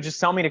it's you, just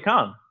tell me to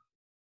come.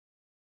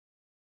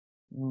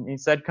 He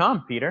said,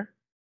 come, Peter.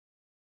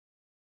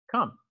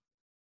 Come.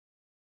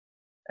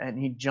 And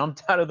he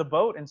jumped out of the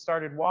boat and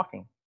started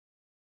walking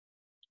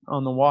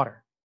on the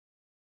water.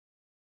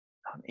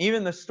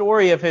 Even the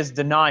story of his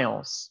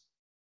denials,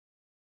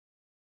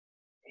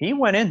 he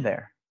went in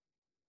there.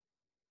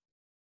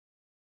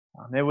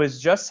 It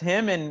was just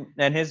him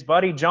and his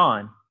buddy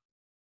John.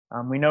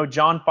 We know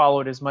John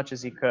followed as much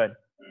as he could.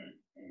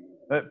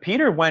 But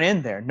Peter went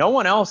in there. No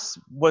one else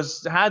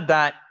had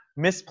that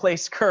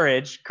misplaced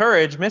courage,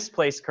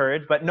 misplaced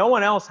courage, but no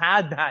one else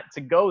had that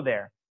to go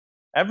there.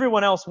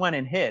 Everyone else went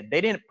and hid.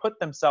 They didn't put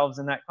themselves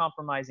in that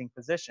compromising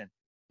position.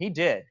 He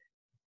did.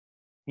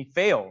 He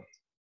failed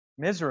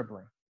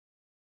miserably.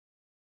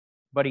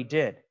 But he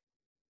did.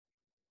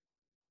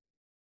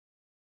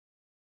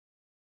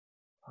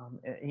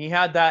 He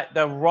had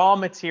the raw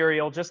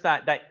material, just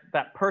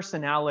that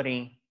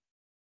personality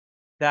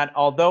that,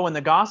 although in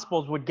the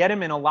Gospels would get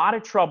him in a lot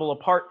of trouble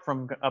apart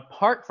from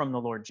the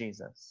Lord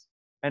Jesus.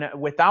 And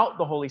without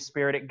the Holy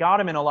Spirit, it got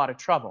him in a lot of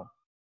trouble.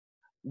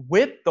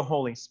 With the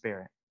Holy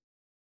Spirit,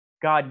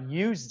 God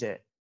used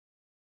it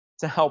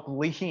to help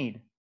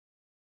lead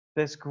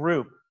this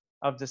group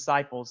of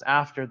disciples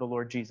after the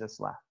Lord Jesus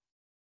left.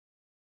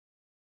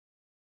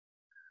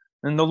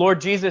 And the Lord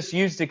Jesus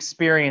used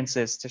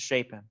experiences to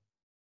shape him.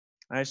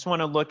 I just want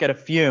to look at a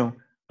few.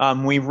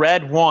 We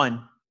read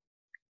one,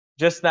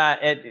 just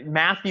that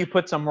Matthew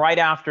puts them right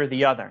after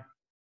the other.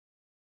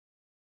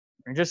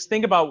 And just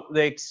think about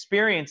the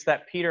experience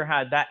that Peter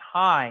had, that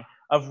high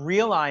of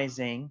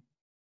realizing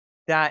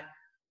that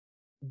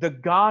the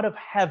God of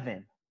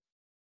heaven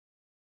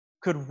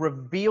could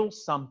reveal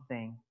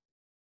something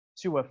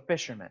to a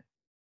fisherman.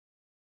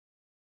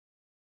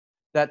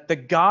 That the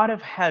God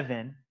of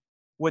heaven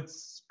would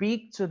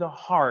speak to the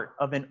heart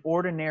of an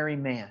ordinary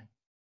man.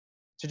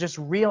 To just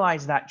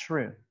realize that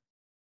truth.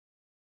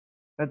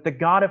 That the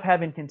God of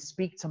heaven can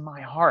speak to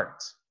my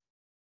heart.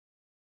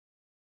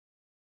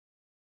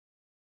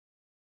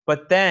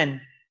 But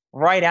then,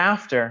 right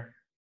after,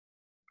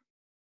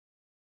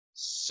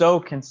 so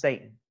can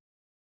Satan.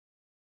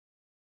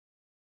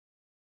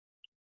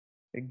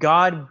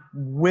 God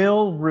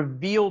will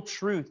reveal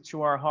truth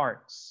to our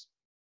hearts,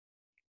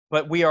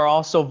 but we are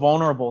also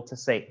vulnerable to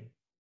Satan.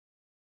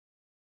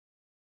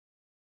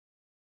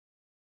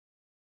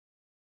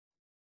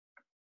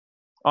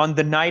 On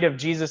the night of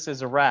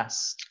Jesus'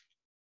 arrest,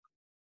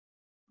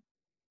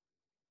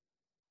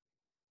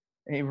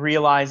 he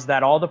realized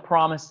that all the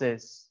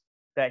promises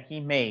that he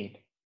made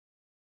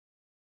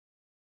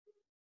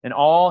and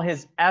all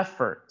his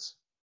efforts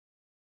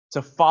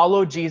to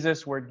follow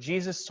Jesus where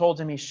Jesus told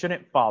him he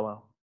shouldn't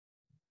follow,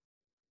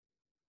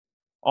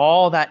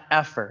 all that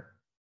effort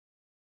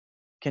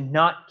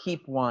cannot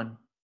keep one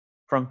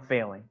from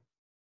failing.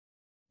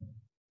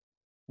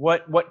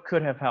 What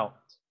could have helped?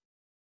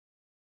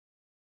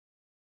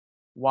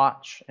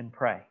 Watch and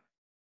pray.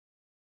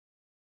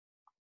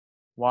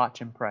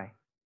 Watch and pray.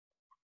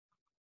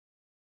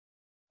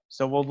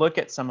 So we'll look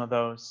at some of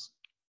those.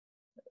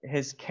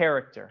 His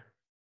character.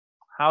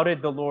 How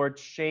did the Lord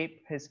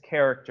shape his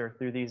character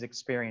through these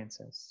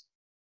experiences?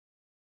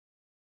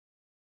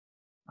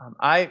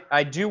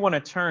 I do want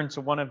to turn to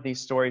one of these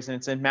stories, and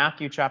it's in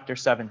Matthew chapter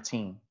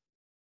 17.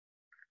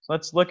 So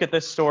let's look at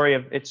this story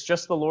of, it's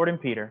just the Lord and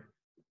Peter.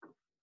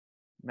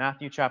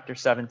 Matthew chapter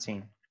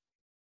 17.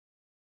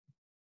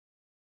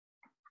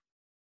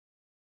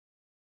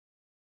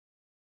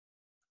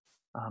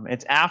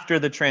 It's after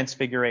the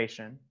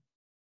transfiguration.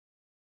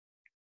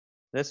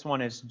 This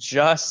one is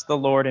just the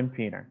Lord and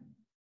Peter.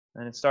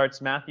 And it starts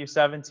Matthew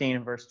 17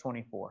 and verse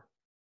 24.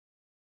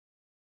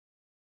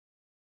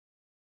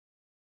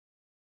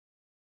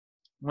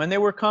 When they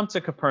were come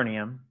to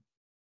Capernaum,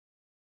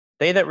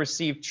 they that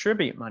received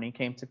tribute money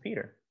came to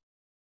Peter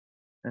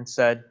and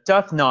said,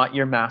 Doth not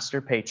your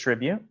master pay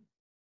tribute?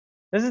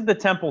 This is the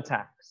temple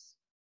tax.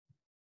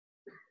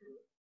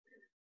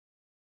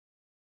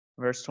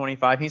 Verse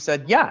 25, he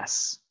said,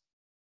 yes,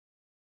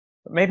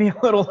 but maybe a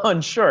little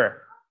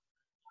unsure.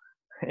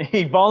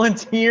 He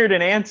volunteered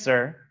an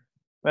answer,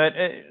 but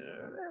a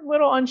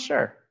little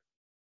unsure.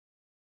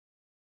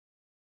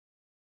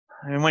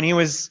 And when he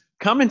was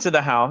coming to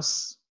the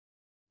house,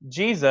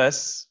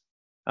 Jesus,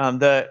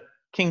 the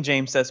King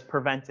James says,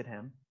 prevented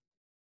him.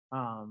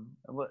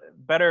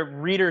 Better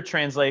reader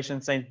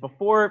translation saying,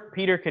 before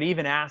Peter could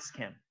even ask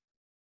him,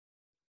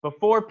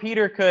 before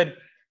Peter could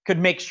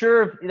make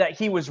sure that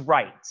he was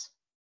right,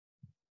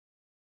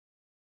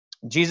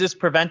 Jesus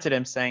prevented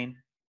him, saying,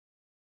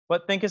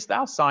 What thinkest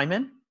thou,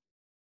 Simon?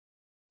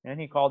 And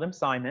he called him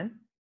Simon.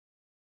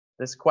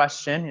 This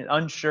question,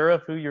 unsure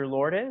of who your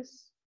Lord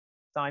is,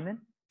 Simon.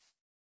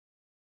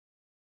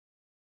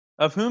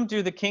 Of whom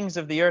do the kings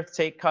of the earth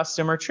take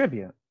custom or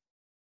tribute?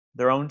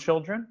 Their own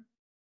children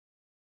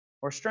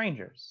or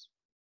strangers?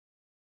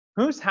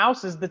 Whose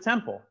house is the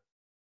temple?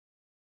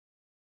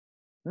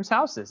 Whose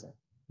house is it?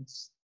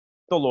 It's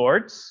the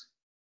Lord's.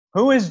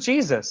 Who is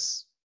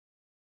Jesus?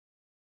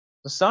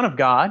 The Son of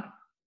God.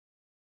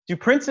 Do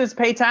princes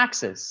pay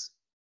taxes?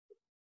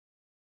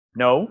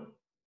 No.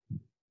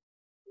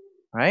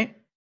 Right?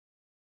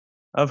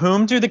 Of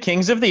whom do the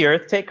kings of the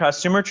earth take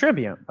custom or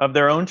tribute? Of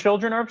their own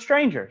children or of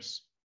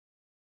strangers?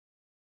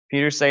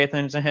 Peter saith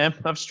unto him,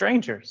 Of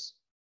strangers.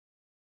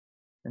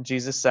 And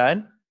Jesus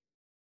said,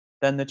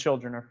 Then the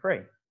children are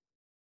free.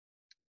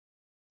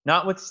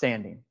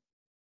 Notwithstanding,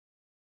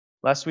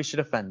 lest we should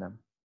offend them,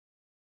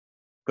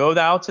 go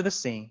thou to the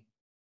sea,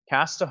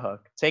 cast a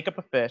hook, take up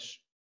a fish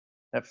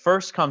that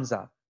first comes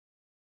up.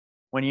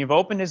 When you've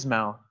opened his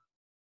mouth,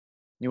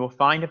 you will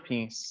find a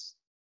piece.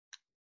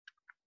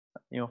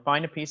 You will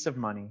find a piece of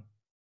money.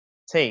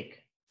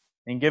 Take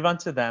and give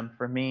unto them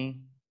for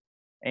me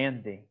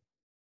and thee.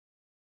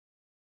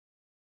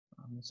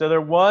 So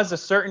there was a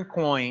certain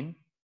coin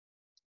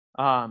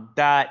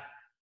that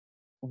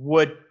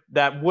would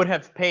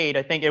have paid.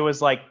 I think it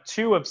was like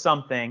 2 of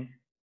something.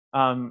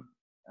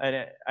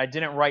 I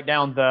didn't write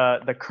down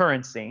the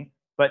currency,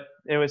 but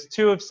it was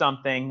 2 of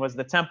something was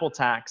the temple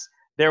tax.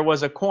 There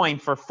was a coin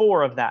for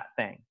 4 of that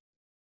thing.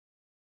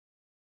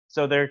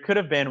 So there could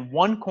have been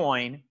 1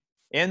 coin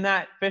in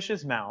that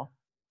fish's mouth.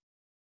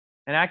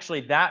 And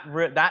actually that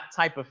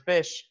type of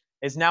fish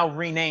is now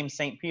renamed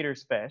St.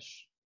 Peter's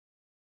fish.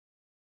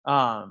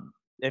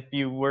 If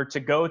you were to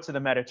go to the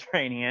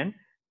Mediterranean,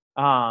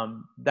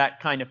 that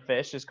kind of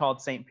fish is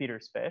called St.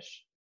 Peter's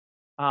fish.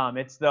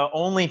 It's the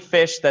only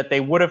fish that they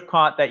would have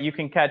caught that you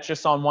can catch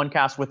just on one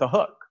cast with a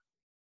hook.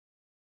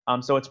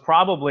 So it's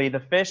probably the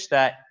fish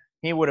that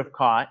he would have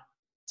caught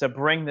to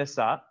bring this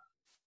up.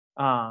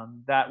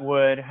 that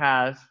would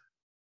have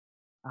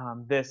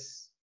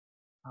this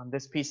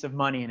piece of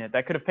money in it,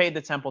 that could have paid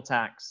the temple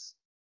tax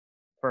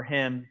for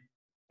him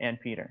and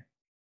Peter,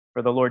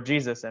 for the Lord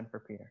Jesus and for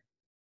Peter.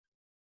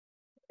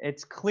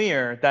 It's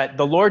clear that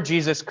the Lord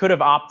Jesus could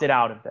have opted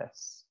out of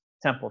this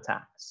temple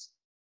tax.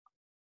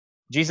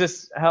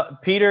 Jesus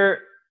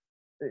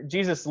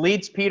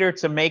leads Peter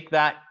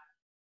to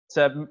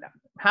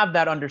have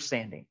that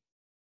understanding.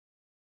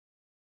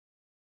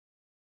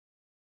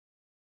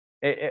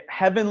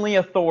 Heavenly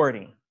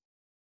authority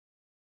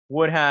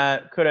could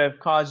have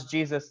caused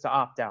Jesus to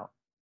opt out.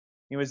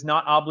 He was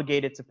not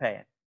obligated to pay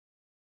it.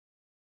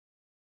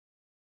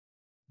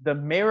 The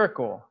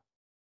miracle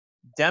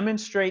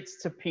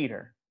demonstrates to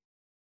Peter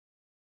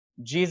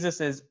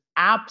Jesus'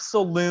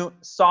 absolute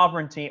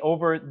sovereignty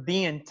over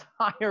the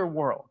entire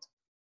world.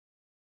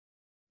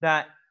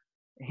 That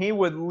he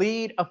would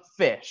lead a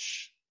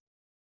fish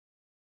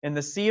in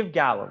the Sea of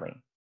Galilee.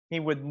 He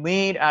would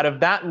lead out of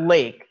that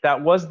lake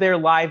that was their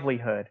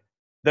livelihood,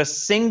 the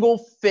single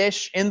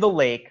fish in the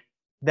lake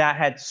that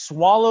had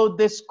swallowed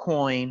this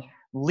coin,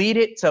 lead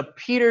it to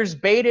Peter's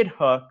baited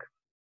hook.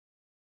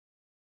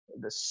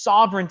 The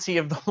sovereignty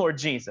of the Lord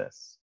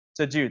Jesus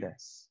to do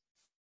this.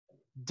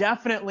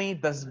 Definitely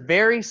the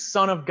very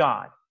Son of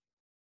God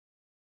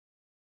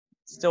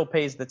still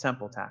pays the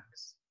temple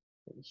tax.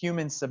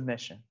 Human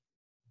submission.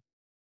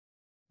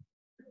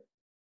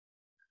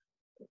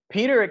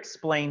 Peter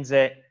explains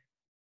it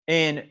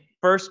in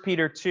 1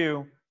 Peter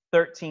 2,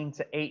 13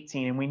 to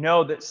 18. And we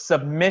know that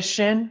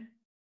submission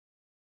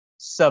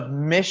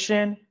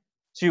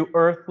to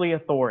earthly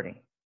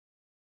authority.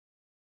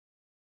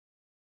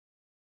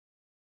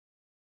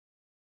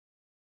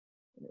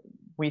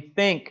 We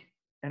think,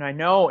 and I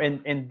know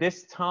in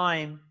this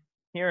time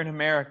here in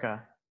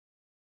America,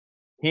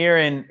 here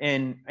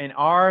in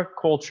our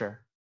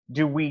culture,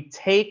 do we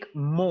take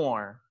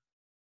more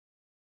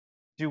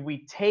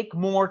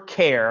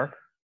care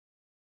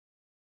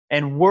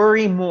and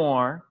worry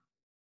more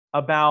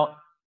about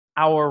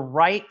our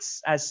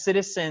rights as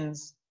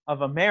citizens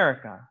of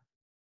America?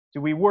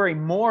 Do we worry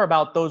more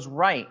about those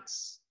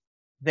rights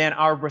than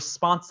our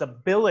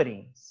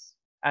responsibilities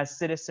as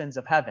citizens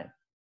of heaven?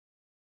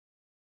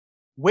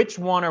 Which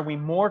one are we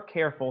more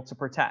careful to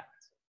protect?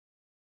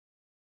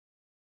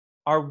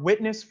 Our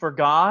witness for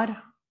God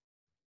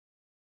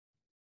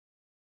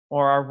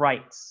or our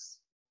rights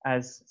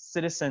as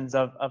citizens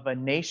of a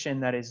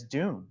nation that is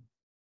doomed?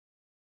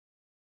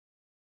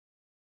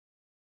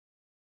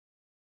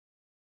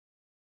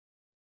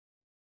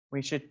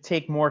 We should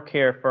take more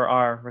care for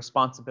our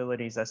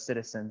responsibilities as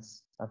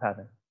citizens of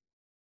heaven.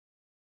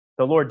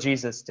 The Lord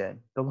Jesus did.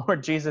 The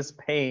Lord Jesus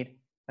paid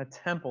a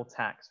temple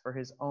tax for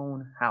his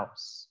own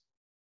house.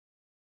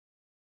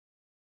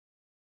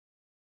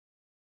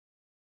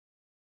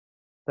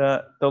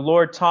 The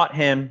Lord taught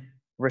him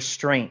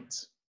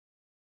restraint.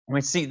 We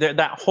see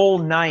that whole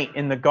night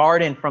in the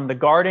garden, from the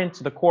garden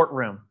to the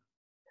courtroom,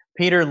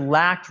 Peter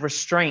lacked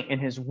restraint in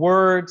his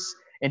words,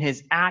 in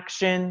his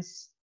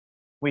actions.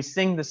 We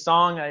sing the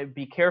song,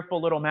 "Be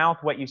careful, little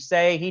mouth, what you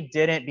say." He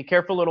didn't. "Be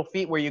careful, little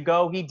feet, where you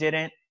go." He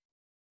didn't.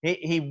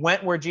 He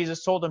went where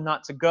Jesus told him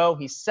not to go.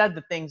 He said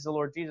the things the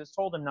Lord Jesus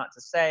told him not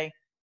to say.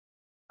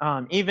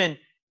 He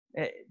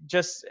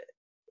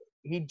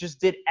just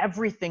did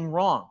everything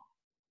wrong.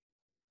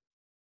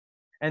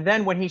 And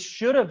then when he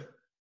should have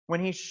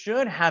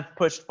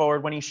pushed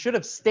forward, when he should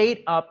have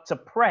stayed up to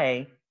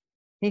pray,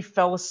 he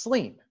fell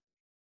asleep.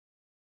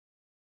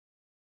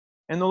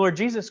 And the Lord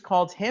Jesus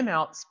called him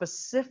out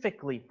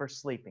specifically for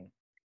sleeping.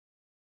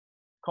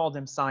 Called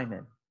him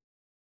Simon.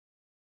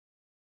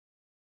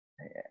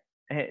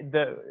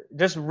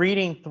 Just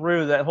reading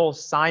through that whole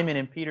Simon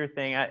and Peter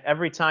thing,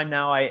 every time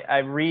now I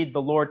read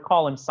the Lord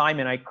call him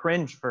Simon, I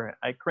cringe for it.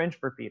 I cringe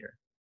for Peter.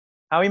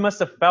 How he must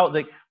have felt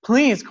like,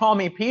 please call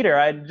me Peter.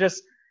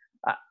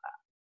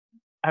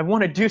 I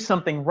want to do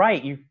something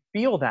right. You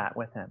feel that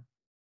with him.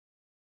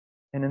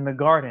 And in the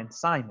garden,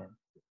 Simon,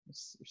 you're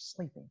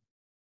sleeping.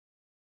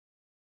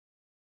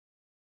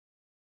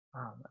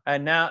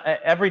 And now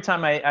every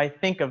time I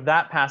think of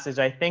that passage,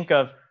 I think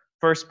of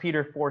 1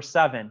 Peter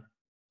 4:7,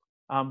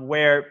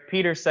 where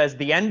Peter says,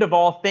 "The end of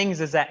all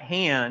things is at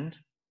hand.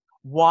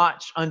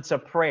 Watch unto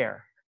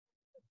prayer."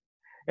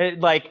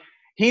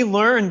 He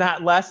learned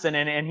that lesson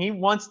and he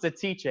wants to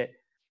teach it.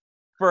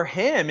 For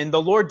him, in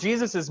the Lord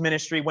Jesus'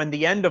 ministry, when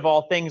the end of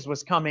all things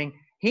was coming,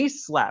 he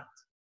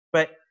slept.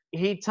 But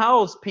he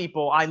tells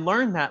people, I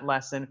learned that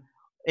lesson.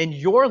 In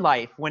your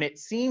life, when it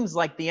seems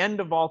like the end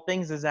of all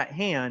things is at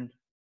hand,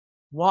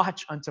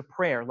 watch unto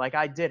prayer like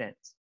I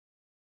didn't.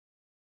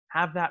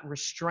 Have that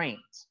restraint.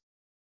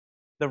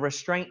 The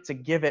restraint to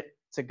give it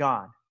to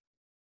God.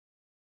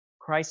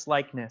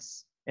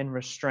 Christ-likeness in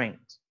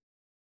restraint.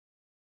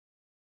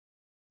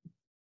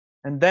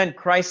 And then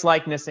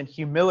Christ-likeness and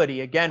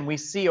humility. Again, we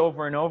see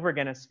over and over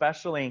again,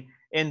 especially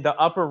in the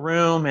upper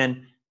room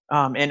and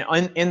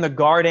in the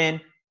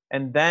garden,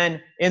 and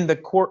then in the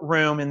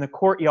courtroom, in the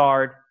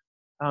courtyard,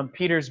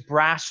 Peter's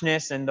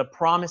brashness and the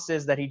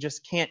promises that he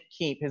just can't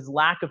keep, his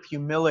lack of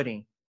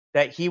humility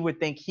that he would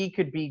think he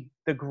could be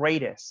the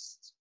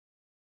greatest.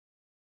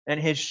 And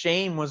his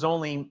shame was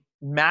only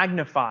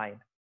magnified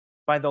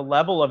by the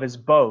level of his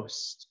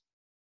boast.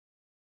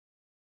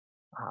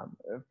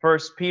 1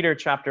 Peter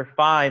chapter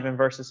 5 and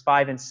verses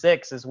 5 and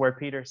 6 is where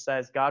Peter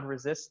says, God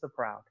resists the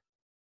proud.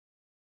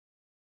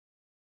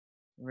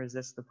 He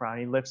resists the proud.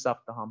 He lifts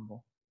up the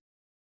humble.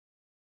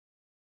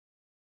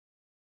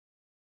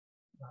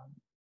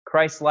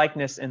 Christ's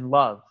likeness in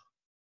love.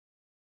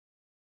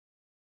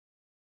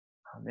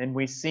 And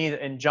we see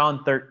in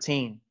John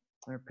 13,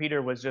 where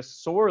Peter was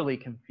just sorely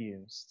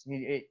confused.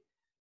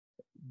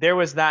 There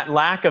was that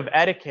lack of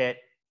etiquette.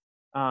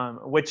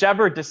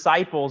 Whichever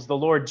disciples the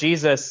Lord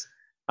Jesus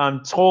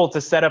told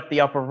to set up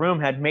the upper room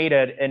had made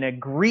an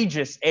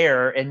egregious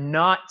error in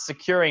not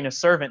securing a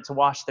servant to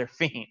wash their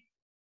feet.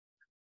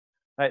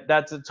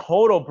 That's a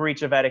total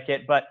breach of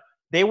etiquette, but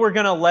they were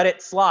going to let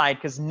it slide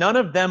because none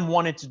of them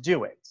wanted to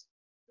do it.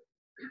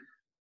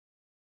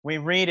 We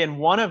read in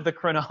one of the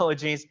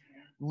chronologies,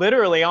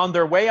 literally on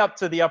their way up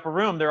to the upper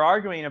room, they're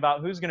arguing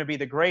about who's going to be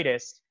the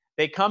greatest.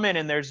 They come in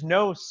and there's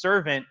no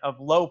servant of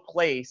low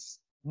place.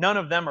 None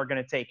of them are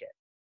going to take it.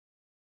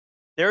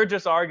 They're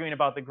just arguing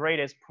about the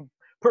greatest,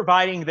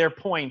 providing their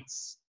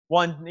points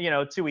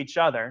to each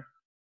other.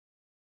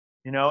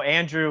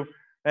 Andrew,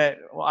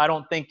 I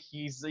don't think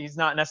he's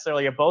not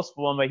necessarily a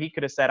boastful one, but he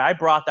could have said, I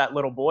brought that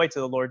little boy to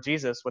the Lord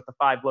Jesus with the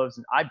 5 loaves,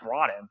 and I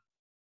brought him.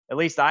 At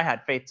least I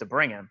had faith to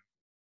bring him.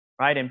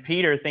 Right? And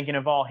Peter thinking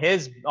of all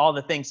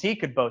the things he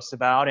could boast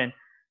about, and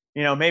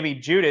maybe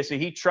Judas,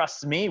 he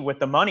trusts me with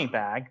the money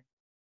bag.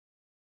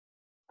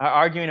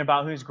 Arguing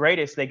about who's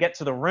greatest, they get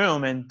to the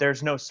room and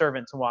there's no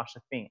servant to wash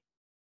the feet.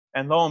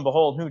 And lo and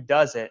behold, who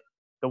does it?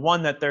 The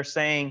one that they're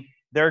saying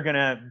they're going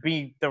to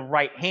be the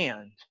right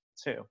hand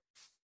to.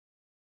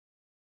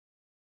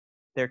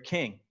 Their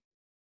king.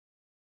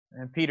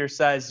 And Peter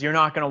says, you're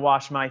not going to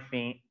wash my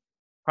feet.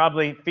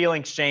 Probably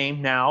feeling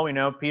shame now.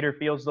 Peter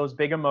feels those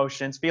big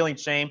emotions, feeling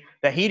shame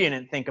that he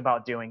didn't think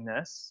about doing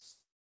this.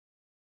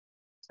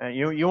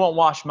 You won't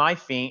wash my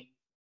feet.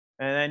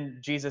 And then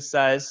Jesus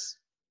says,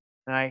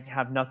 I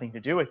have nothing to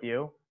do with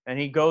you. And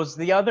he goes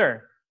the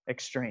other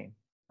extreme.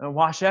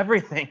 Wash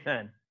everything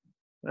then.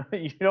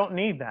 You don't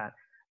need that.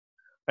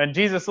 And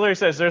Jesus literally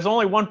says, there's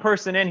only one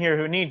person in here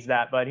who needs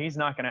that, but he's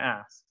not going to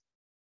ask.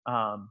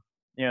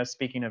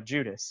 Speaking of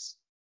Judas.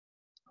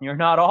 You're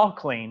not all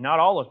clean, not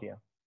all of you.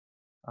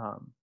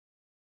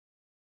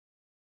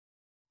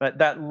 But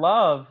that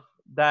love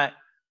that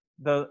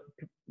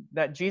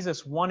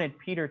Jesus wanted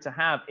Peter to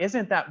have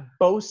isn't that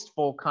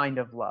boastful kind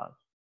of love.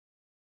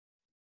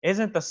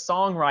 Isn't the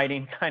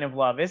songwriting kind of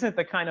love. Isn't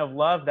the kind of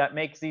love that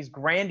makes these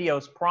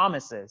grandiose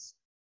promises.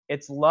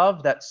 It's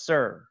love that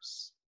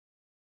serves.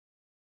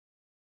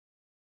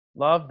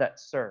 Love that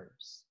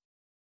serves.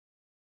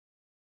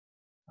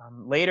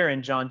 Later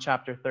in John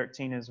chapter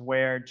 13 is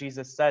where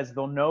Jesus says,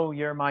 they'll know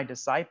you're my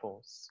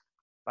disciples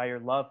by your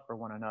love for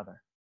one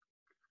another.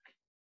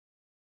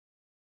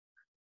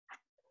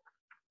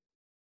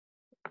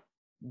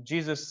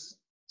 Jesus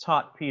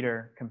taught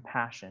Peter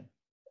compassion.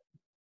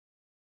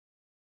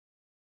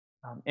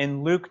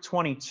 In Luke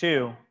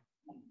 22,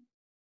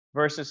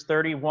 verses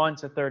 31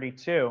 to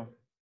 32,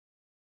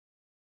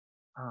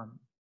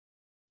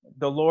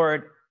 the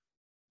Lord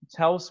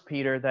tells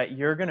Peter that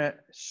you're going to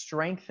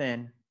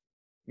strengthen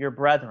your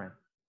brethren.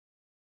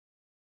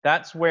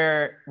 That's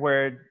where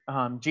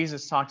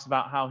Jesus talks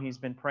about how he's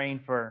been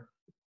praying for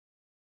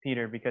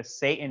Peter because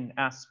Satan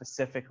asked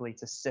specifically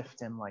to sift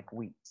him like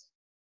wheat.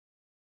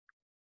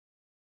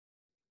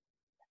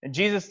 And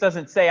Jesus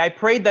doesn't say, I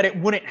prayed that it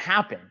wouldn't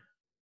happen.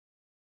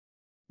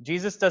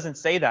 Jesus doesn't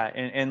say that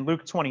in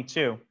Luke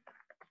 22.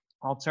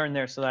 I'll turn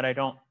there so that I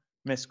don't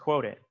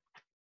misquote it.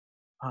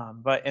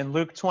 But in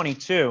Luke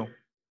 22,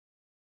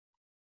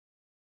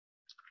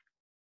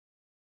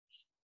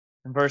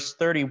 in verse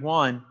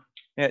 31,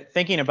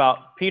 thinking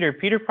about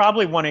Peter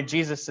probably wanted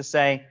Jesus to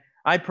say,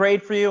 I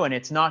prayed for you and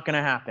it's not going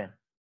to happen.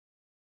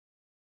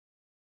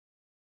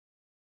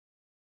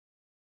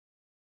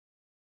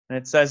 And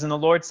it says, and the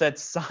Lord said,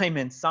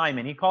 Simon,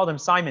 Simon. He called him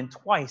Simon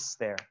twice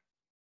there.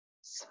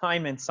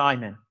 Simon,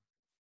 Simon.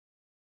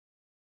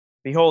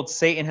 Behold,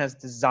 Satan has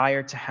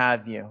desired to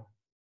have you,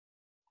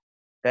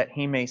 that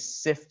he may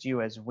sift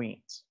you as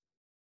wheat.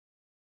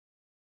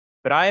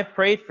 But I have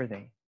prayed for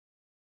thee,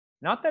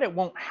 not that it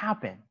won't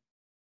happen.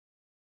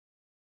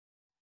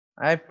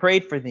 I have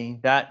prayed for thee,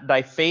 that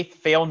thy faith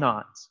fail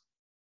not.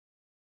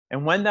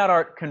 And when thou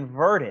art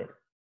converted,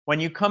 when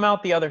you come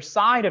out the other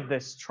side of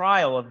this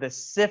trial, of this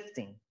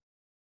sifting,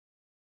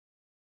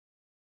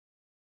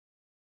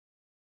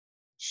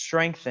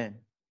 strengthen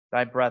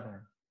thy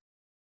brethren.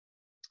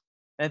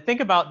 And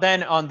think about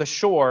then on the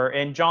shore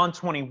in John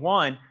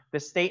 21, the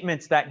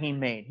statements that he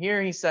made.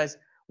 Here he says,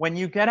 when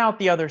you get out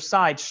the other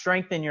side,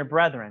 strengthen your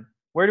brethren.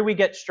 Where do we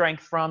get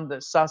strength from? The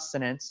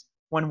sustenance.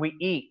 When we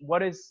eat, what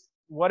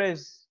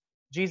does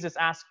Jesus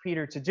ask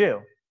Peter to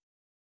do?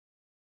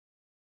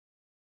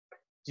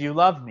 Do you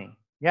love me?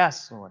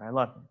 Yes, Lord, I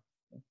love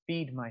you.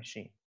 Feed my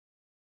sheep.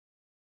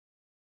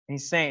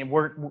 He's saying,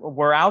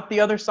 we're out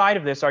the other side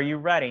of this. Are you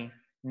ready?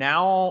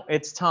 Now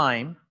it's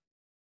time.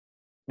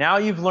 Now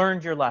you've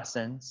learned your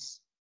lessons.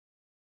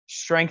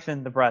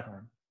 Strengthen the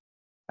brethren,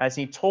 as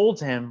he told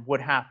him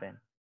would happen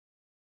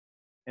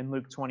in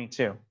Luke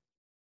 22.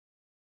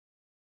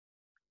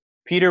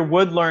 Peter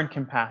would learn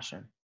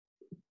compassion.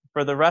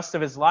 For the rest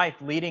of his life,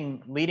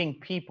 leading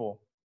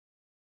people,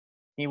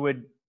 he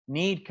would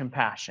need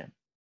compassion.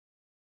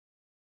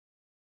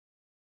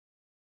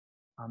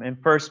 In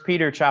 1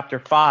 Peter chapter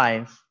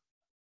 5,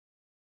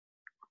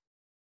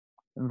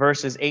 in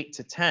verses 8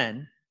 to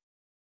 10,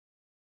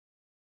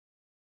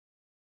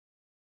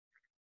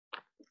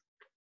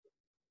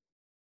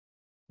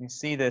 we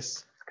see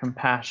this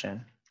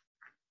compassion.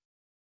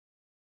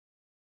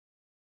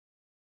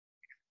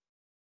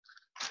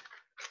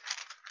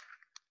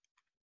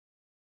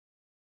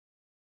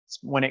 It's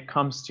when it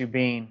comes to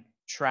being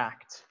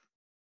tracked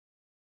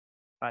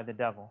by the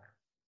devil.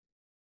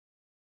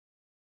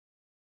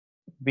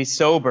 Be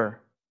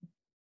sober,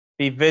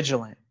 be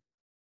vigilant,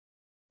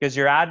 because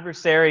your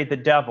adversary, the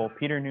devil,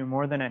 Peter knew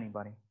more than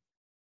anybody.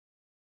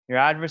 Your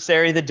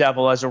adversary, the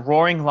devil, as a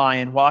roaring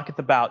lion, walketh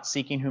about,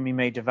 seeking whom he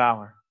may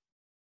devour.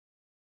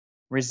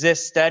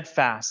 Resist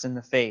steadfast in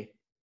the faith,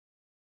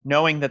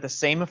 knowing that the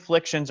same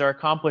afflictions are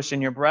accomplished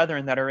in your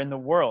brethren that are in the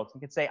world.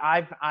 You could say,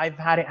 I've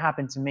had it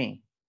happen to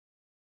me.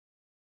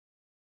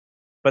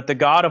 But the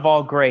God of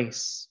all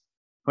grace,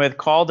 who hath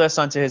called us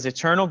unto his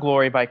eternal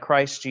glory by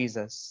Christ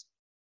Jesus,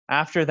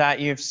 after that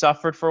you have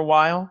suffered for a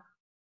while,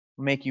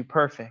 will make you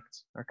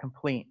perfect or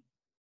complete,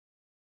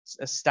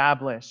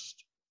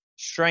 established,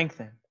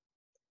 strengthened,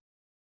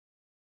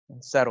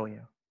 and settle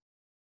you.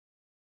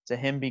 To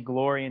him be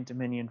glory and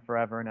dominion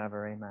forever and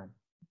ever. Amen.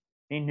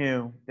 He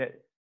knew that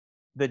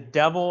the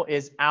devil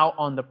is out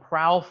on the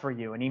prowl for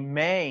you, and he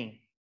may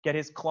get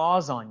his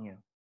claws on you.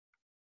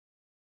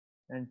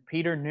 And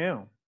Peter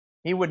knew.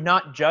 He would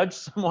not judge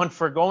someone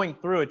for going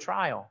through a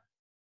trial.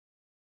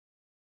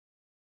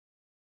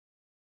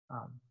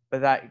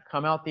 But that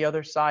come out the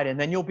other side, and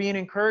then you'll be an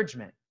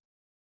encouragement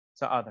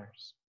to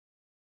others.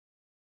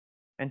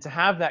 And to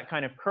have that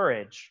kind of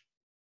courage,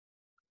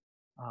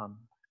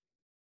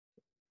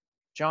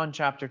 John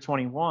chapter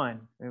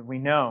 21, we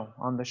know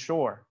on the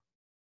shore,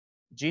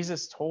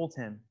 Jesus told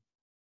him,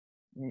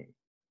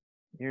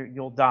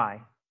 you'll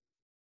die.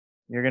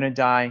 You're going to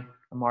die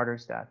a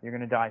martyr's death. You're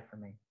going to die for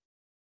me.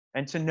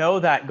 And to know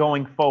that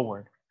going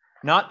forward,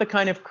 not the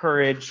kind of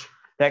courage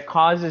that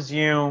causes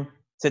you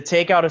to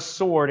take out a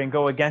sword and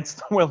go against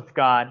the will of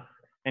God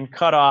and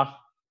cut off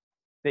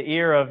the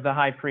ear of the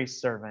high priest's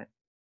servant,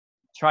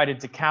 try to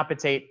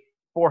decapitate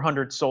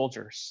 400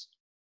 soldiers.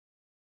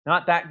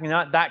 Not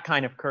that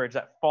kind of courage,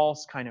 that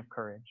false kind of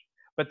courage,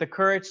 but the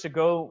courage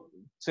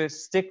to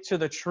stick to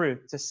the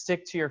truth, to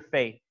stick to your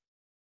faith,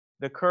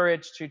 the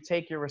courage to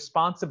take your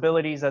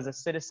responsibilities as a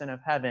citizen of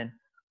heaven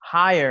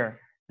higher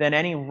than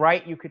any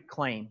right you could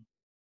claim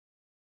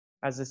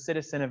as a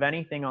citizen of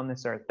anything on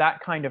this earth.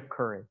 That kind of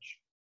courage.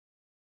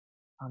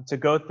 To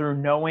go through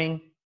knowing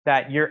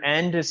that your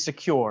end is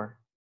secure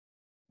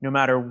no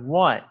matter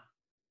what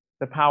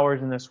the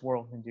powers in this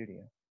world can do to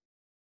you.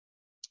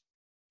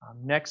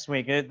 Next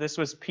week, this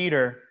was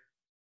Peter,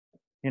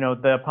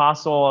 the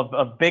apostle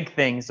of big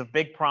things, of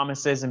big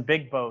promises and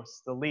big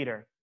boasts, the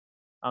leader.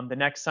 The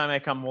next time I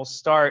come, we'll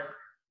start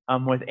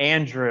with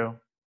Andrew,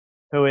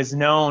 who is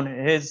known,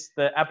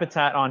 the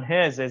epithet on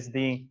his is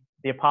the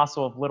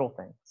apostle of little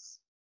things.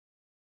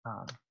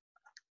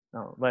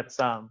 Let's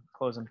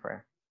close in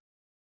prayer.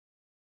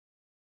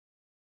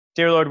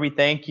 Dear Lord, we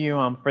thank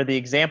you for the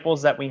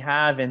examples that we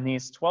have in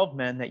these 12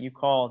 men that you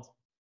called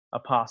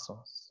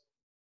apostles,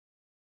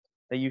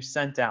 that you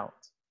sent out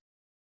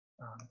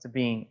to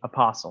being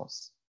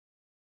apostles.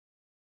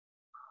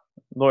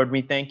 Lord,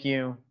 we thank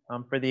you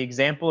for the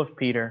example of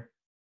Peter.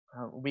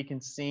 We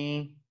can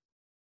see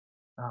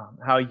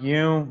how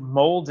you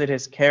molded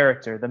his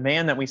character, the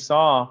man that we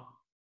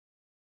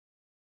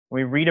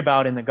read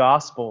about in the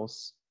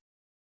Gospels,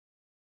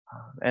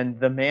 and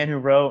the man who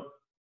wrote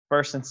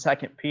 1st and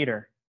 2nd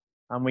Peter.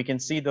 We can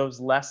see those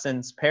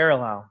lessons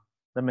parallel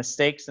the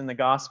mistakes in the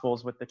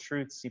Gospels with the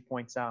truths he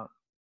points out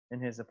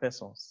in his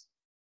epistles.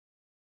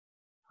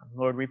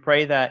 Lord, we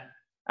pray that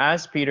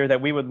as Peter,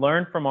 that we would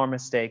learn from our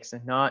mistakes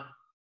and not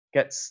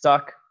get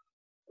stuck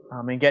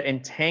and get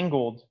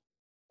entangled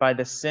by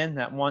the sin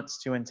that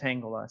wants to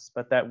entangle us,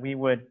 but that we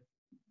would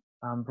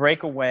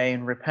break away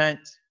and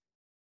repent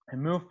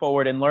and move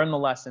forward and learn the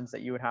lessons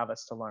that you would have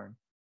us to learn,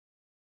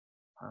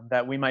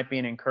 that we might be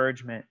an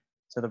encouragement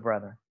to the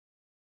brethren.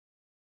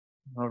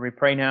 Lord, we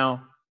pray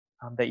now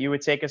that you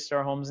would take us to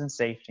our homes in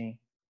safety.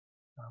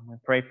 We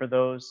pray for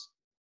those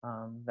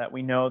that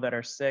we know that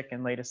are sick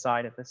and laid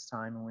aside at this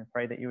time, and we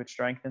pray that you would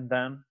strengthen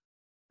them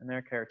and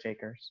their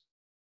caretakers.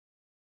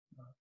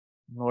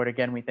 Lord,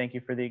 again, we thank you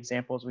for the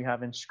examples we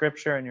have in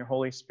Scripture and your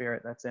Holy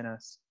Spirit that's in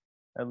us,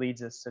 that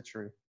leads us to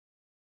truth.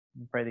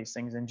 We pray these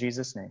things in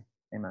Jesus' name.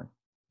 Amen.